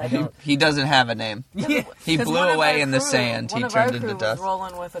name. Okay. I don't. He doesn't have a name. Yeah. He 'Cause blew one of away our in the crew- sand. He one of our turned crew into was dust.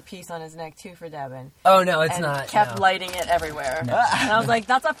 rolling with a piece on his neck too for dabbing. Oh no, it's and not. kept no. lighting it everywhere. And I was like,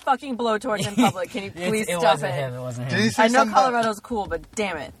 "That's a fucking blowtorch in public. Can you please It stop wasn't it?" him. It wasn't him. Did he say I know something about, Colorado's cool, but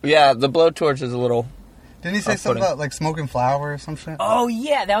damn it. Yeah, the blowtorch is a little. didn't he say something Off-putting. about like smoking flour or some shit? Oh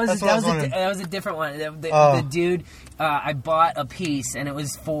yeah, that was That's what I was wondering. that was a different one. The Oh. dude, I bought a piece, and it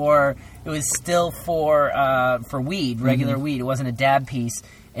was still for weed, regular weed. It wasn't a dab piece.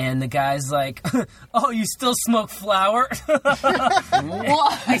 And the guy's like, "Oh, you still smoke flour?"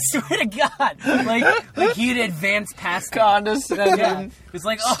 What? I swear to God, like he'd advanced past it. Condescending. Yeah. It's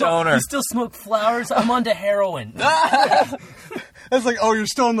like, "Oh, Stoner. you still smoke flowers? I'm onto heroin." It's like, oh, you're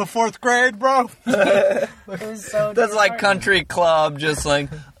still in the 4th grade, bro? It was so That's like disheartening. country club, just like,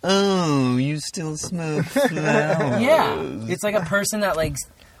 oh, you still smoke flowers. Yeah, it's like a person that like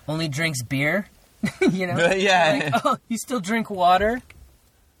only drinks beer. You know? Yeah. Like, oh, you still drink water?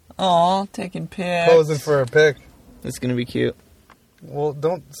 Aw, taking pics. Posing for a pic. It's gonna be cute. Well,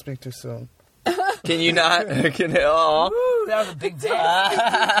 don't speak too soon. Can you not? Can it? Aw. Woo, that was a big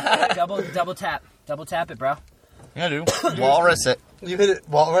tap. double tap it, bro. Yeah, dude. Walrus it. You hit it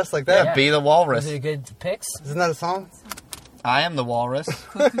walrus like that? Yeah. Be the Was walrus. it a good pics? Isn't that a song? I am the walrus.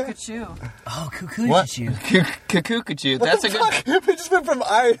 Cuckoo-cuckoo. Oh, cuckoo. What? Cuckoo-cuckoo. That's a good... We just went from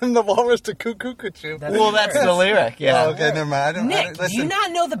I am the walrus to cuckoo-cuckoo. Well, that's the lyric, yeah. Oh, okay, never mind. Nick, do you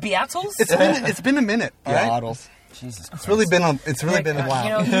not know the Beatles? It's been a minute. All right? Beatles. Jesus Christ. It's really been a while. You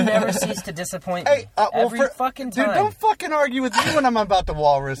know, you never cease to disappoint me. Hey, Every fucking time. Dude, don't fucking argue with me when I'm about to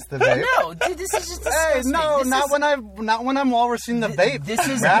walrus the vape. No, dude, this is just Hey, disgusting. no, not when I'm walrusing the vape. This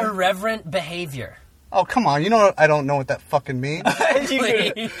is Brad. irreverent behavior. Oh, come on. You know I don't know what that fucking means.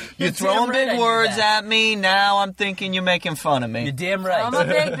 You're throwing big words at me. Now I'm thinking you're making fun of me. You're damn right. I'm a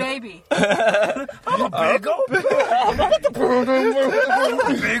big baby. I'm a big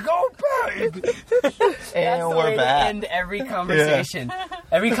old baby. And That's we're the way back. to end every conversation.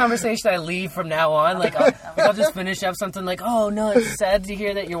 Every conversation I leave from now on, like I'll just finish up something like, "Oh no, it's sad to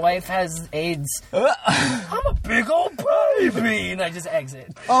hear that your wife has AIDS." I'm a big old baby, and I just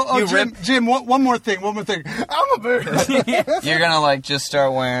exit. Oh, Jim, one more thing. I'm a big... You're gonna like just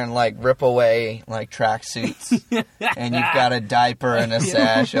start wearing like rip away like tracksuits, and you've got a diaper and a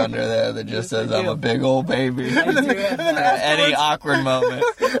sash under there that just says "I'm a big old baby." Any awkward moment.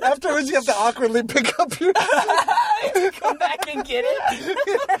 Afterwards, you have to awkwardly pick up your... Come back and get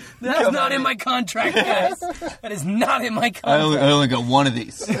it. That's not in my contract, guys. That is not in my contract. I only got one of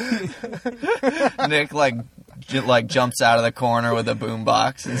these. Nick like jumps out of the corner with a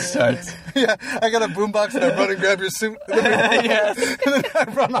boombox and starts. Yeah, I got a boombox and I run and grab your suit. Yes. And then I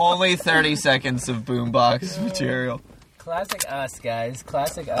run off. Only 30 seconds of boombox material. Classic us, guys.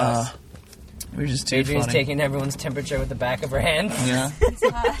 Classic us. We're just too Adrienne's funny. taking everyone's temperature with the back of her hand. Yeah. It's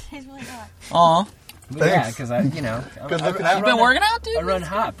hot. It's really hot. Aw. Yeah, because Good looking out. You been working out, dude? I run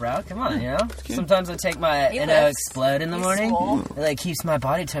hot, bro. Come on, you know? Sometimes I take my Explode in the morning. It like keeps my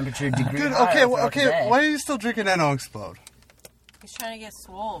body temperature degree Dude, higher okay. Why are you still drinking Explode? He's trying to get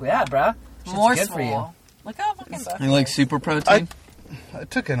swole. Yeah, bro. More good swole. for you. Look how fucking buff. You like super protein? I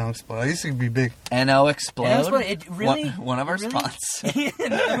took Explode. I used to be big. NO Explode? It really... One of our sponsors. NO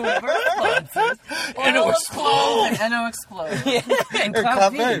Explode. And NO Explode. And Or Cloud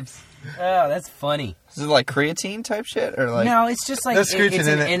Cloud Vape. Vapes. Oh, that's funny. Is it like creatine type shit or like? No, it's just like There's it's creatine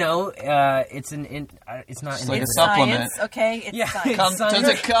in an it. NO. It's not It's an like a It's supplement. science, okay? It's Yeah, science. Does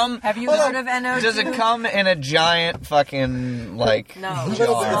it come? Have you heard of NO? Does it come in a giant fucking like? No. It's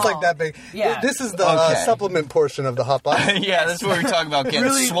like that big. Yeah. This is the Okay. supplement portion of the Hotbox. Yeah, that's what we talk about getting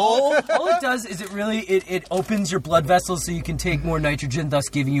Really, swole. all it does is it opens your blood vessels so you can take more nitrogen, thus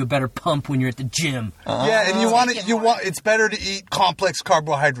giving you a better pump when you're at the gym. Yeah, and you want it. It's better to eat complex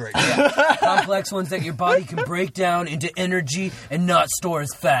carbohydrates. Complex ones that your body can break down into energy and not store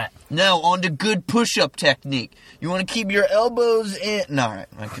as fat. Now on to good push-up technique. You want to keep your elbows in. No, all right.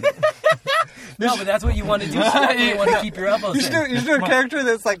 Okay. No, but that's what you want to do. You definitely want to keep your elbows You should in. do a character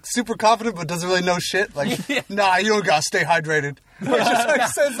that's like super confident but doesn't really know shit. Like, nah, you don't gotta stay hydrated. It just like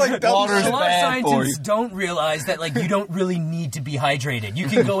says like dumb Water's A shit. lot of bad for scientists don't realize that like you don't really need to be hydrated. You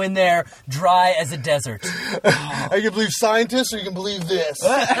can go in there dry as a desert. You can believe scientists or you can believe this.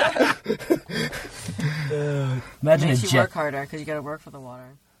 Imagine a Makes you jet. work harder because you got to work for the water.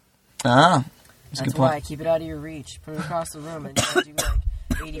 Ah, that's a That's good why. point. Keep it out of your reach. Put it across the room and do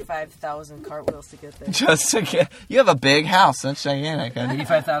like 85,000 cartwheels to get there. Just to get, you have a big house. That's gigantic.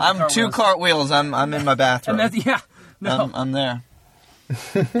 85,000 I'm two cartwheels. cartwheels. I'm in my bathroom. And that's, yeah. No. I'm there.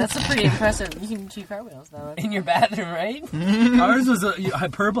 That's a pretty impressive. You can do cartwheels though. In your bathroom, right? Ours was a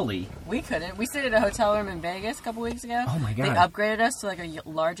hyperbole. We couldn't. We stayed at a hotel room in Vegas a couple weeks ago. Oh my God. They upgraded us to like a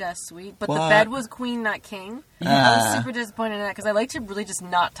large ass suite, but the What? bed was queen, not king. I was super disappointed in that because I like to really just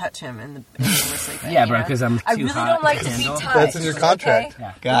not touch him in the when we're sleeping. Yeah, you bro, know? 'cause I'm I too really hot don't like to to be handle. touched. That's in your contract. Okay?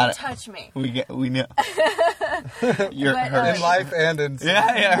 Yeah. Got Don't it. touch me. We know. You're But, her. In life and in...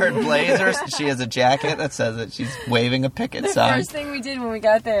 Yeah, her blazer. She has a jacket that says that she's waving a picket The sign. first thing we did when we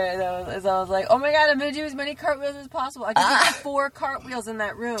got there is I was like, oh my god, I'm going to do as many cartwheels as possible. I could do 4 cartwheels in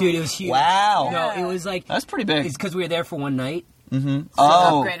that room. Dude, it was huge. Wow. No, it was like... That's pretty big. It's because we were there for one night. Mm-hmm. They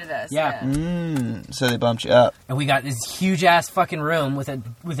Oh, upgraded us. Yeah. so they bumped you up. And we got this huge ass fucking room with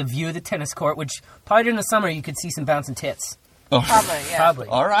a view of the tennis court, which probably during the summer you could see some bouncing tits. Oh, Probably, yeah. Probably.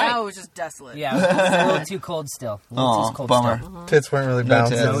 all right. Now it was just desolate. Yeah, it was a little too cold still. A little Aw, too cold bummer. still. Tits weren't really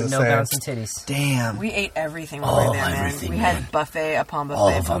bouncing tits. in No, the no sand. bouncing titties. Damn. We ate everything when we were there, man. everything, We man. had buffet upon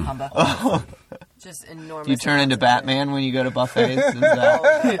buffet upon buffet. Just enormous. Do you turn into amounts of Batman when you go to buffets? Is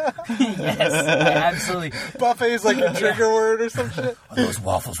that... Yes, absolutely. Buffet is like a trigger word or some shit. Are those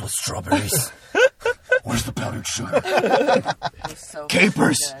waffles with strawberries? Where's the powdered sugar? it was so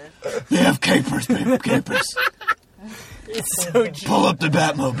Capers. good. They have capers, baby, capers. It's so cheap. Pull up the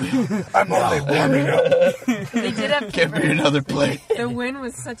Batmobile. I'm only warming up. They did have Give me another plate. The Wynn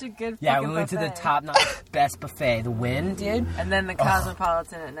was such a good Yeah, fucking we went to the buffet. top-notch best buffet, the Wynn, dude. And then the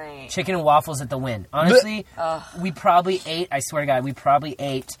Cosmopolitan at night. Chicken and waffles at the Wynn. Honestly, we probably ate, I swear to God,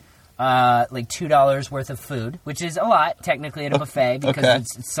 like $2 worth of food, which is a lot, technically, at a buffet because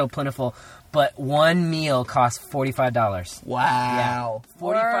it's so plentiful. But one meal cost $45. Wow.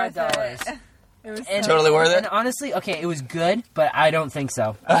 $45. It was And, Totally worth it? And honestly, okay, it was good, but I don't think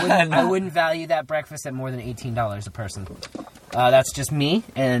so. I wouldn't value that breakfast at more than $18 a person. That's just me,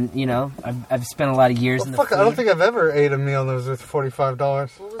 and, you know, I've spent a lot of years in the food. I don't think I've ever ate a meal that was worth $45.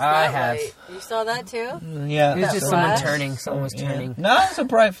 What was I that have. like? You saw that too? Yeah. It was just flash? someone turning. Someone was turning. No, it's a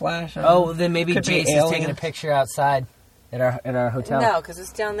bright flash. Oh, then maybe Could be Jace is taking a aliens. picture outside at our hotel. No, because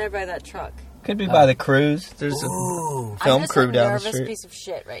it's down there by that truck. Could be by the cruise. There's a Ooh. film I'm just crew a down the nervous street. piece of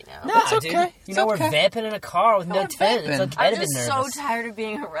shit right now. No, It's dude. okay. You It's know, okay. we're vamping in a car with no tent. It's okay I'm to be just nervous. so tired of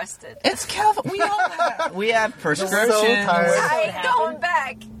being arrested. It's California. We all have. We have prescriptions. So tired. I ain't going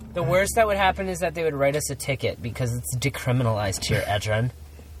back. The worst that would happen is that they would write us a ticket because it's decriminalized here, Adrienne.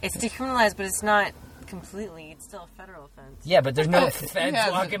 It's decriminalized, but it's not completely. It's still a federal offense. Yeah, but there's no feds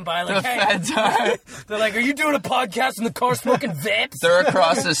Yeah, walking by The like, hey. feds are. They're like, are you doing a podcast in the car smoking vapes? They're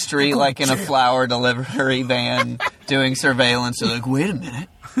across the street like in a flower delivery van doing surveillance. They're like, wait a minute.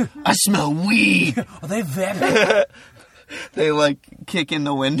 I smell weed. Are they vaping? They like kick in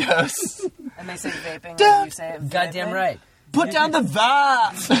the windows. And they say vaping, like you say it. Goddamn vaping. right. Put down the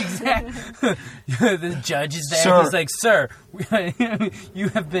vapes. Exactly. The judge is there. Sir. He's like, sir, you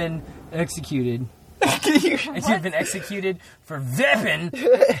have been executed. You've been executed for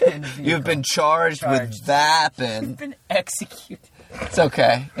vaping. You've been charged with vaping. You've been executed. It's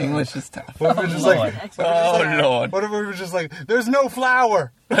okay. English is tough. What if we're just like, Oh, Lord. what if we were just like, there's no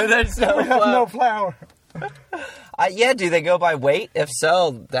flour. There's no We have no flour. Yeah, do they go by weight? If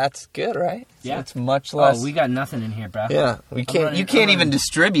so, that's good, right? Yeah. So it's much less. Oh, we got nothing in here, bro. Yeah, we can't. running- You can't I'm even running-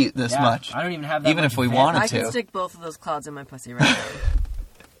 distribute this Yeah, much. I don't even have that Even much if we vaping. wanted I can to. stick both of those clouds in my pussy right now.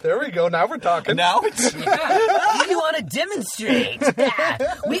 There we go. Now we're talking. Now it's Yeah. You want to demonstrate?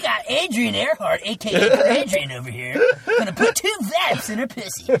 Yeah. We got Adrienne Airhart, a.k.a. Adrienne over here, gonna put 2 vapes in her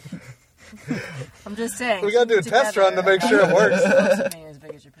pussy. I'm just saying. We gotta do a test run to make sure it works. It's supposed to be as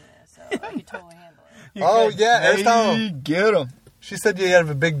big as your penis, so I can totally handle it. Oh, yeah. Aristotle. get them. She said you have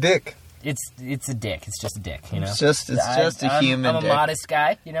a big dick. It's a dick. It's just a dick, you know. It's just a human I'm a dick. modest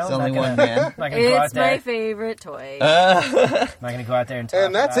guy, you know. It's I'm only not one gonna, man. I'm not gonna go out It's there. my favorite toy. I'm not gonna go out there and talk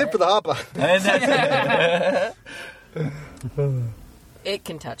And that's about it for the hot pot. And that's It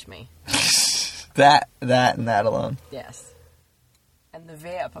can touch me. that and that alone. Yes. And the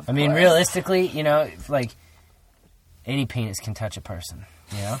vape, of I mean, course. realistically, you know, if, like any penis can touch a person,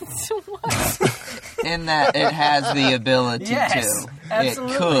 you know. In that it has the ability Yes, to.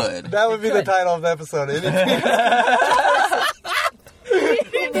 absolutely. It could. That would be the title of the episode.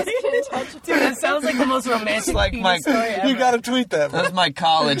 Dude, that sounds like the most romantic like penis my- story ever. You gotta tweet that. That was my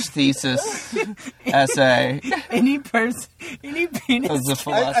college thesis essay any person, any penis. as a I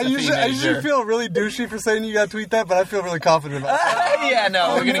philosophy usually major. feel really douchey for saying you gotta tweet that, but I feel really confident about it. Yeah,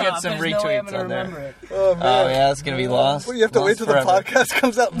 no, we're gonna Stop. get some There's no way I'm retweets gonna on remember there. it. Oh, man. Oh yeah, it's gonna be lost. Well, you have to wait Lost till the forever. podcast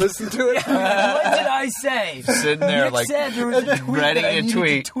comes out and listen to it. What did I say? Sitting there Nick like said there was a tweet ready that I to needed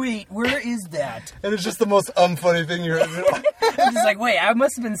tweet. to tweet. Where is that? And it's just the most unfunny thing you heard. I'm just like, wait, I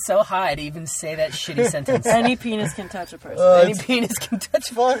must have been so high to even say that shitty sentence. Any penis can touch a person. Any penis can touch.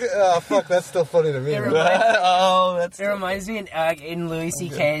 Fuck, that's still funny to me. It man. reminds, Oh, that's it reminds me in Louis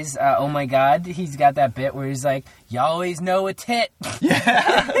C.K.'s Oh My God, he's got that bit where he's like, you always know a tit.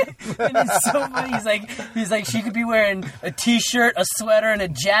 Yeah. And it's so funny. He's like, she could be wearing a t-shirt, a sweater, and a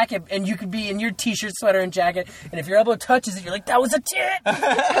jacket, and you could be in your t-shirt, sweater, and jacket, and if your elbow touches it, you're like, that was a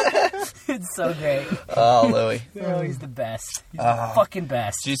tit. It's so great. Oh, Louis. Oh, he's the best. He's the fucking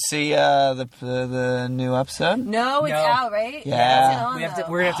best. Did you see the new episode? No, it's No. out, right? Yeah. It's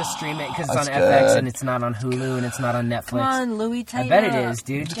on, We're gonna have to stream it because it's on That's FX good. and it's not on Hulu and it's not on Netflix. Come on, Louis, I tighten bet it up. is,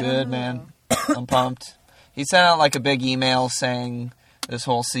 dude. It's good, man. I'm pumped. He sent out like a big email saying this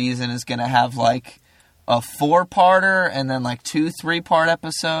whole season is gonna have like a 4-parter and then like 2 3-part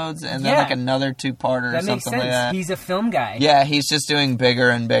episodes and then Yeah. like another 2-parter or That makes something sense. like that. He's a film guy. Yeah, he's just doing bigger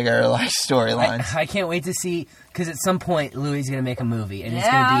and bigger like storylines. I can't wait to see, because at some point Louis is gonna make a movie and it's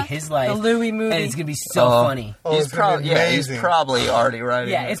Yeah. gonna be his life. The Louis movie. And it's gonna be so funny. Oh, He's it's gonna be probably he's amazing. probably already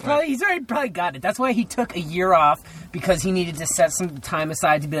writing. Yeah, it. it's probably he's already probably got it. That's why he took a year off, because he needed to set some time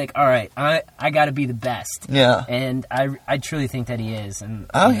aside to be like, all right, I got to be the best. Yeah. And I truly think that he is. And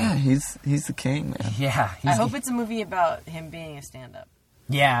Oh yeah, he's the king, man. yeah, I hope it's a movie about him being a stand-up.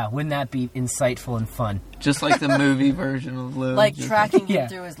 Yeah, wouldn't that be insightful and fun? Just like the movie version of Louis. Like tracking him Yeah.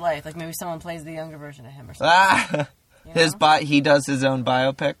 through his life. Like maybe someone plays the younger version of him or something. You know? He does his own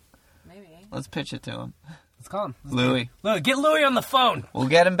biopic. Maybe. Let's pitch it to him. Let's call him. Louis. Get Louis on the phone. We'll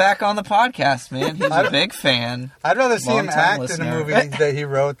get him back on the podcast, man. He's a big fan. I'd rather see him Long-time act listener. in a movie that he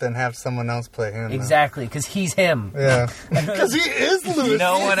wrote than have someone else play him. though. Exactly, because he's him. Yeah. Because he is Louis.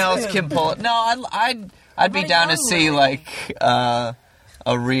 No one else can pull it. No, I'd be down to see like a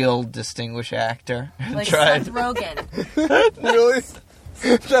real distinguished actor. Like Try Seth it. Rogen. Really?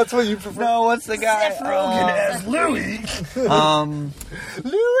 That's what you prefer? No, what's the guy? as Louis.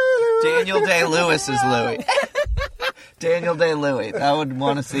 Daniel Day-Lewis is Louis. Daniel Day-Lewis. I would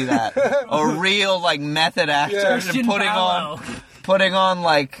want to see that. A real like method actor Christian putting on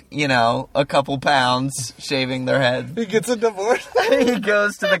like, you know, a couple pounds, shaving their head. He gets a divorce. He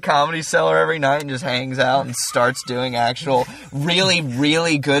goes to the Comedy Cellar every night and just hangs out and starts doing actual really,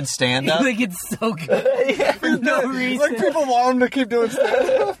 really good stand-up. Like it's so good for no reason. Like people want him to keep doing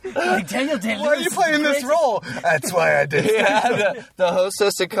stand-up. Like Daniel Day-Lewis. Why are you playing this role? That's why I did. Yeah, the host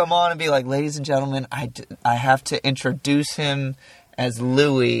has to come on and be like, ladies and gentlemen, I have to introduce him as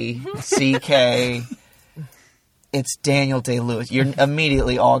Louis C.K. It's Daniel Day-Lewis. You're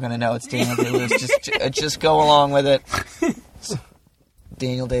immediately all going to know it's Daniel Day-Lewis. Just go along with it. It's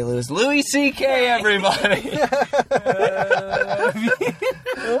Daniel Day-Lewis. Louis C.K., everybody.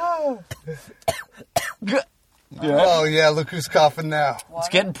 Oh, yeah, look who's coughing now. It's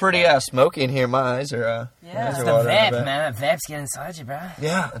getting pretty smoky in here. My eyes are... Yeah. It's eyes the are watering a vape, bit. man. That vape's getting inside you, bro.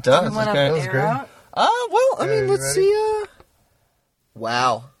 Yeah, it does. You want Okay. to was air great. out? Well, I Okay, mean, you let's ready? see.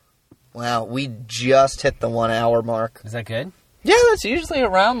 Wow, we just hit the 1 hour mark. Is that good? Yeah, that's usually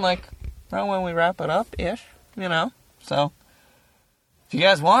around when we wrap it up ish, you know. So if you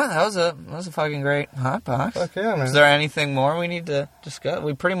guys want, that was a fucking great hot box. Fuck yeah, man. Is there anything more we need to discuss?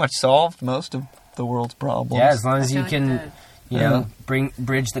 We pretty much solved most of the world's problems. Yeah, as long as I you feel like can, you know,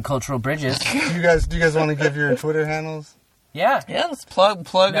 bridge the cultural bridges. Do you guys want to give your Twitter handles? Yeah. Yeah, let's plug.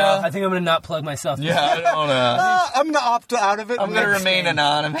 No, I think I'm gonna not plug myself. Yeah, I don't know. I'm going to opt out of it. I'm gonna remain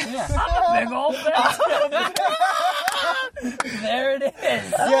anonymous. Yeah. I'm a big old bitch. There it is.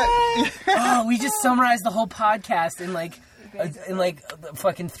 Yeah. Oh, we just summarized the whole podcast in like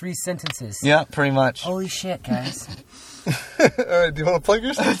fucking 3 sentences. Yeah, pretty much. Holy shit, guys. All right, do you want to plug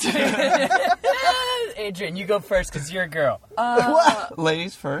yourself? Adrienne, you go first because you're a girl,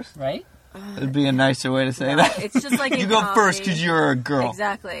 Ladies first. right? It'd be a nicer way to say that. It's just like You in go comedy. first because you're a girl.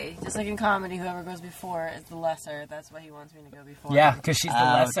 Exactly. Just like in comedy, whoever goes before is the lesser. That's why he wants me to go before. Yeah, because she's the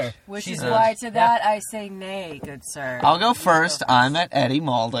Ouch. lesser. Which She's is the- why to that I say nay, good sir. I'll go first. I'm at Eddie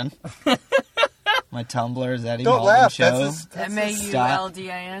Malden. My Tumblr is Eddie Don't Malden laugh. Show. That's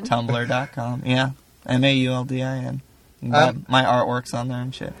MAULDIN. Tumblr.com. Yeah. MAULDIN. My artwork's on there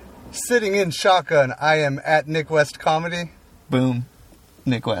and shit. Sitting in shotgun, I am at Nick West Comedy. Boom.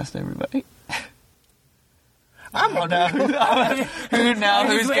 Nick West, everybody. I'm Oh, no. Who's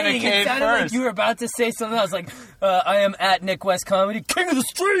going to It cave sounded like first? you were about to say something. I was like, I am at Nick West Comedy, king of the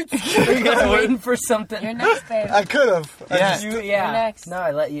streets. You guys are waiting for something. You're next, babe. I could have. Yeah. Yeah. You're next. No,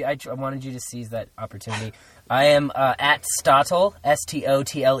 I let you. I wanted you to seize that opportunity. I am at Stottle,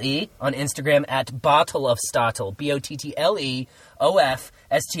 STOTLE, on Instagram at Bottle of Stottle, BOTTLEOF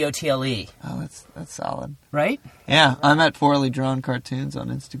Oh, that's solid. Right? Yeah, I'm at Poorly Drawn Cartoons on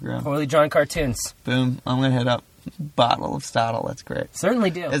Instagram. Poorly drawn cartoons. Boom. I'm going to hit up Bottle of Stottle. That's great.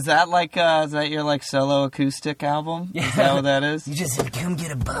 Certainly do. Is that your like solo acoustic album? Yeah. Is that what that is? You just said, come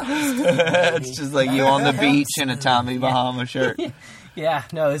get a buzz. It's just like you on the beach in a Tommy Bahama shirt. Yeah,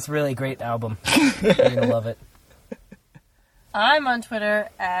 no, it's a really great album. You're going to love it. I'm on Twitter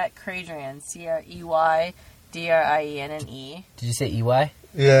at Cradrian, CREYDRIENNE. Did you say EY?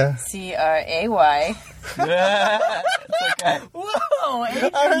 Yeah. CRAY. It's okay. Whoa,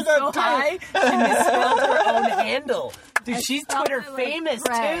 Adrienne's I heard that so too. high, she misspelled her own handle. Dude, she's spelled Twitter it like famous,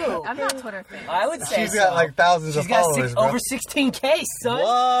 Ray. too. I'm not Twitter famous. I would say She's got like thousands She's of got followers, bro. over 16K, son.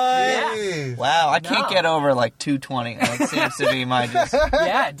 Jeez. Wow, I can't No. get over like 220. That seems to be my just.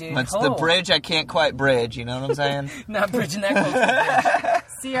 Yeah, dude. That's the bridge I can't quite bridge. You know what I'm saying? Not bridging that close to the bridge.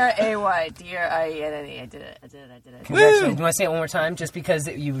 CRAYDRIENNE. I did it. Congratulations. Do you want to say it one more time? Just because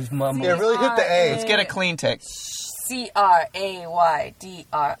you mumbled. Yeah, really hit the A. Let's get a clean take. CRAYDRIENNE.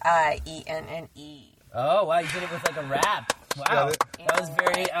 Oh, wow, you did it with like a rap. Wow. Got it. That was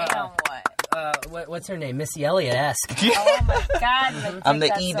very, what? what's her name? Missy Elliott-esque. Oh my god. I'm the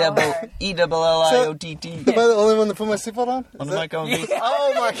ELLIOTT. Am I the only one that put my seatbelt on? What am I going to be?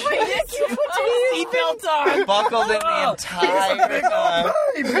 Oh my god. You put your seatbelt on. Buckled in the entire time.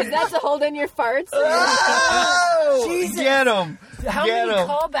 Is that to hold in your farts? Oh, get him. How Get many 'em.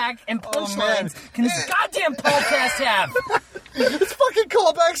 callback and man. punchlines can this goddamn podcast have? It's fucking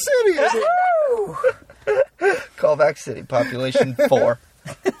Callback City. Callback City, population 4.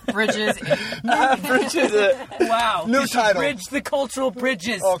 Bridges. Bridges. Wow. New Did she title. bridge the cultural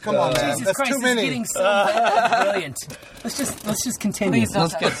bridges. Oh, come on, man. Jesus That's Christ, too many. it's getting so bad. Brilliant. Let's just continue. Please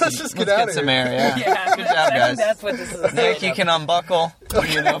don't. Let's just get get out of some here. air. Yeah. Yeah, Good job, guys. That's what this is. Nick, you can unbuckle. You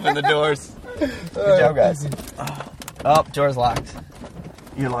can open the doors. Good job, guys. Oh, door's locked.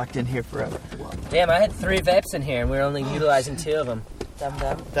 You're locked in here forever. Damn, I had 3 vapes in here, and we were only utilizing 2 of them.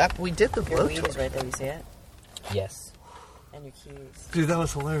 Dum-dum. That we did the Your weed blowtorch. is right there. You see it? Yes. And your keys. Dude, that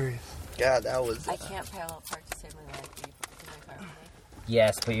was hilarious. God, that was. I can't parallel park to save my life. Will you put my car with me?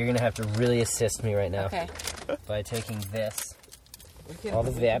 Yes, but you're going to have to really assist me right now Okay. by taking this. We All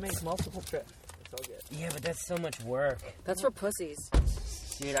the vapes. make multiple trips. Yeah, but that's so much work. That's for pussies.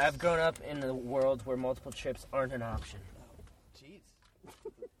 Dude, I've grown up in a world where multiple trips aren't an option. Jeez.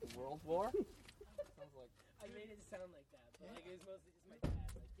 World War? I made it sound like that, but like, it was mostly just my dad.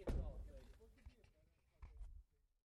 Like, get it all.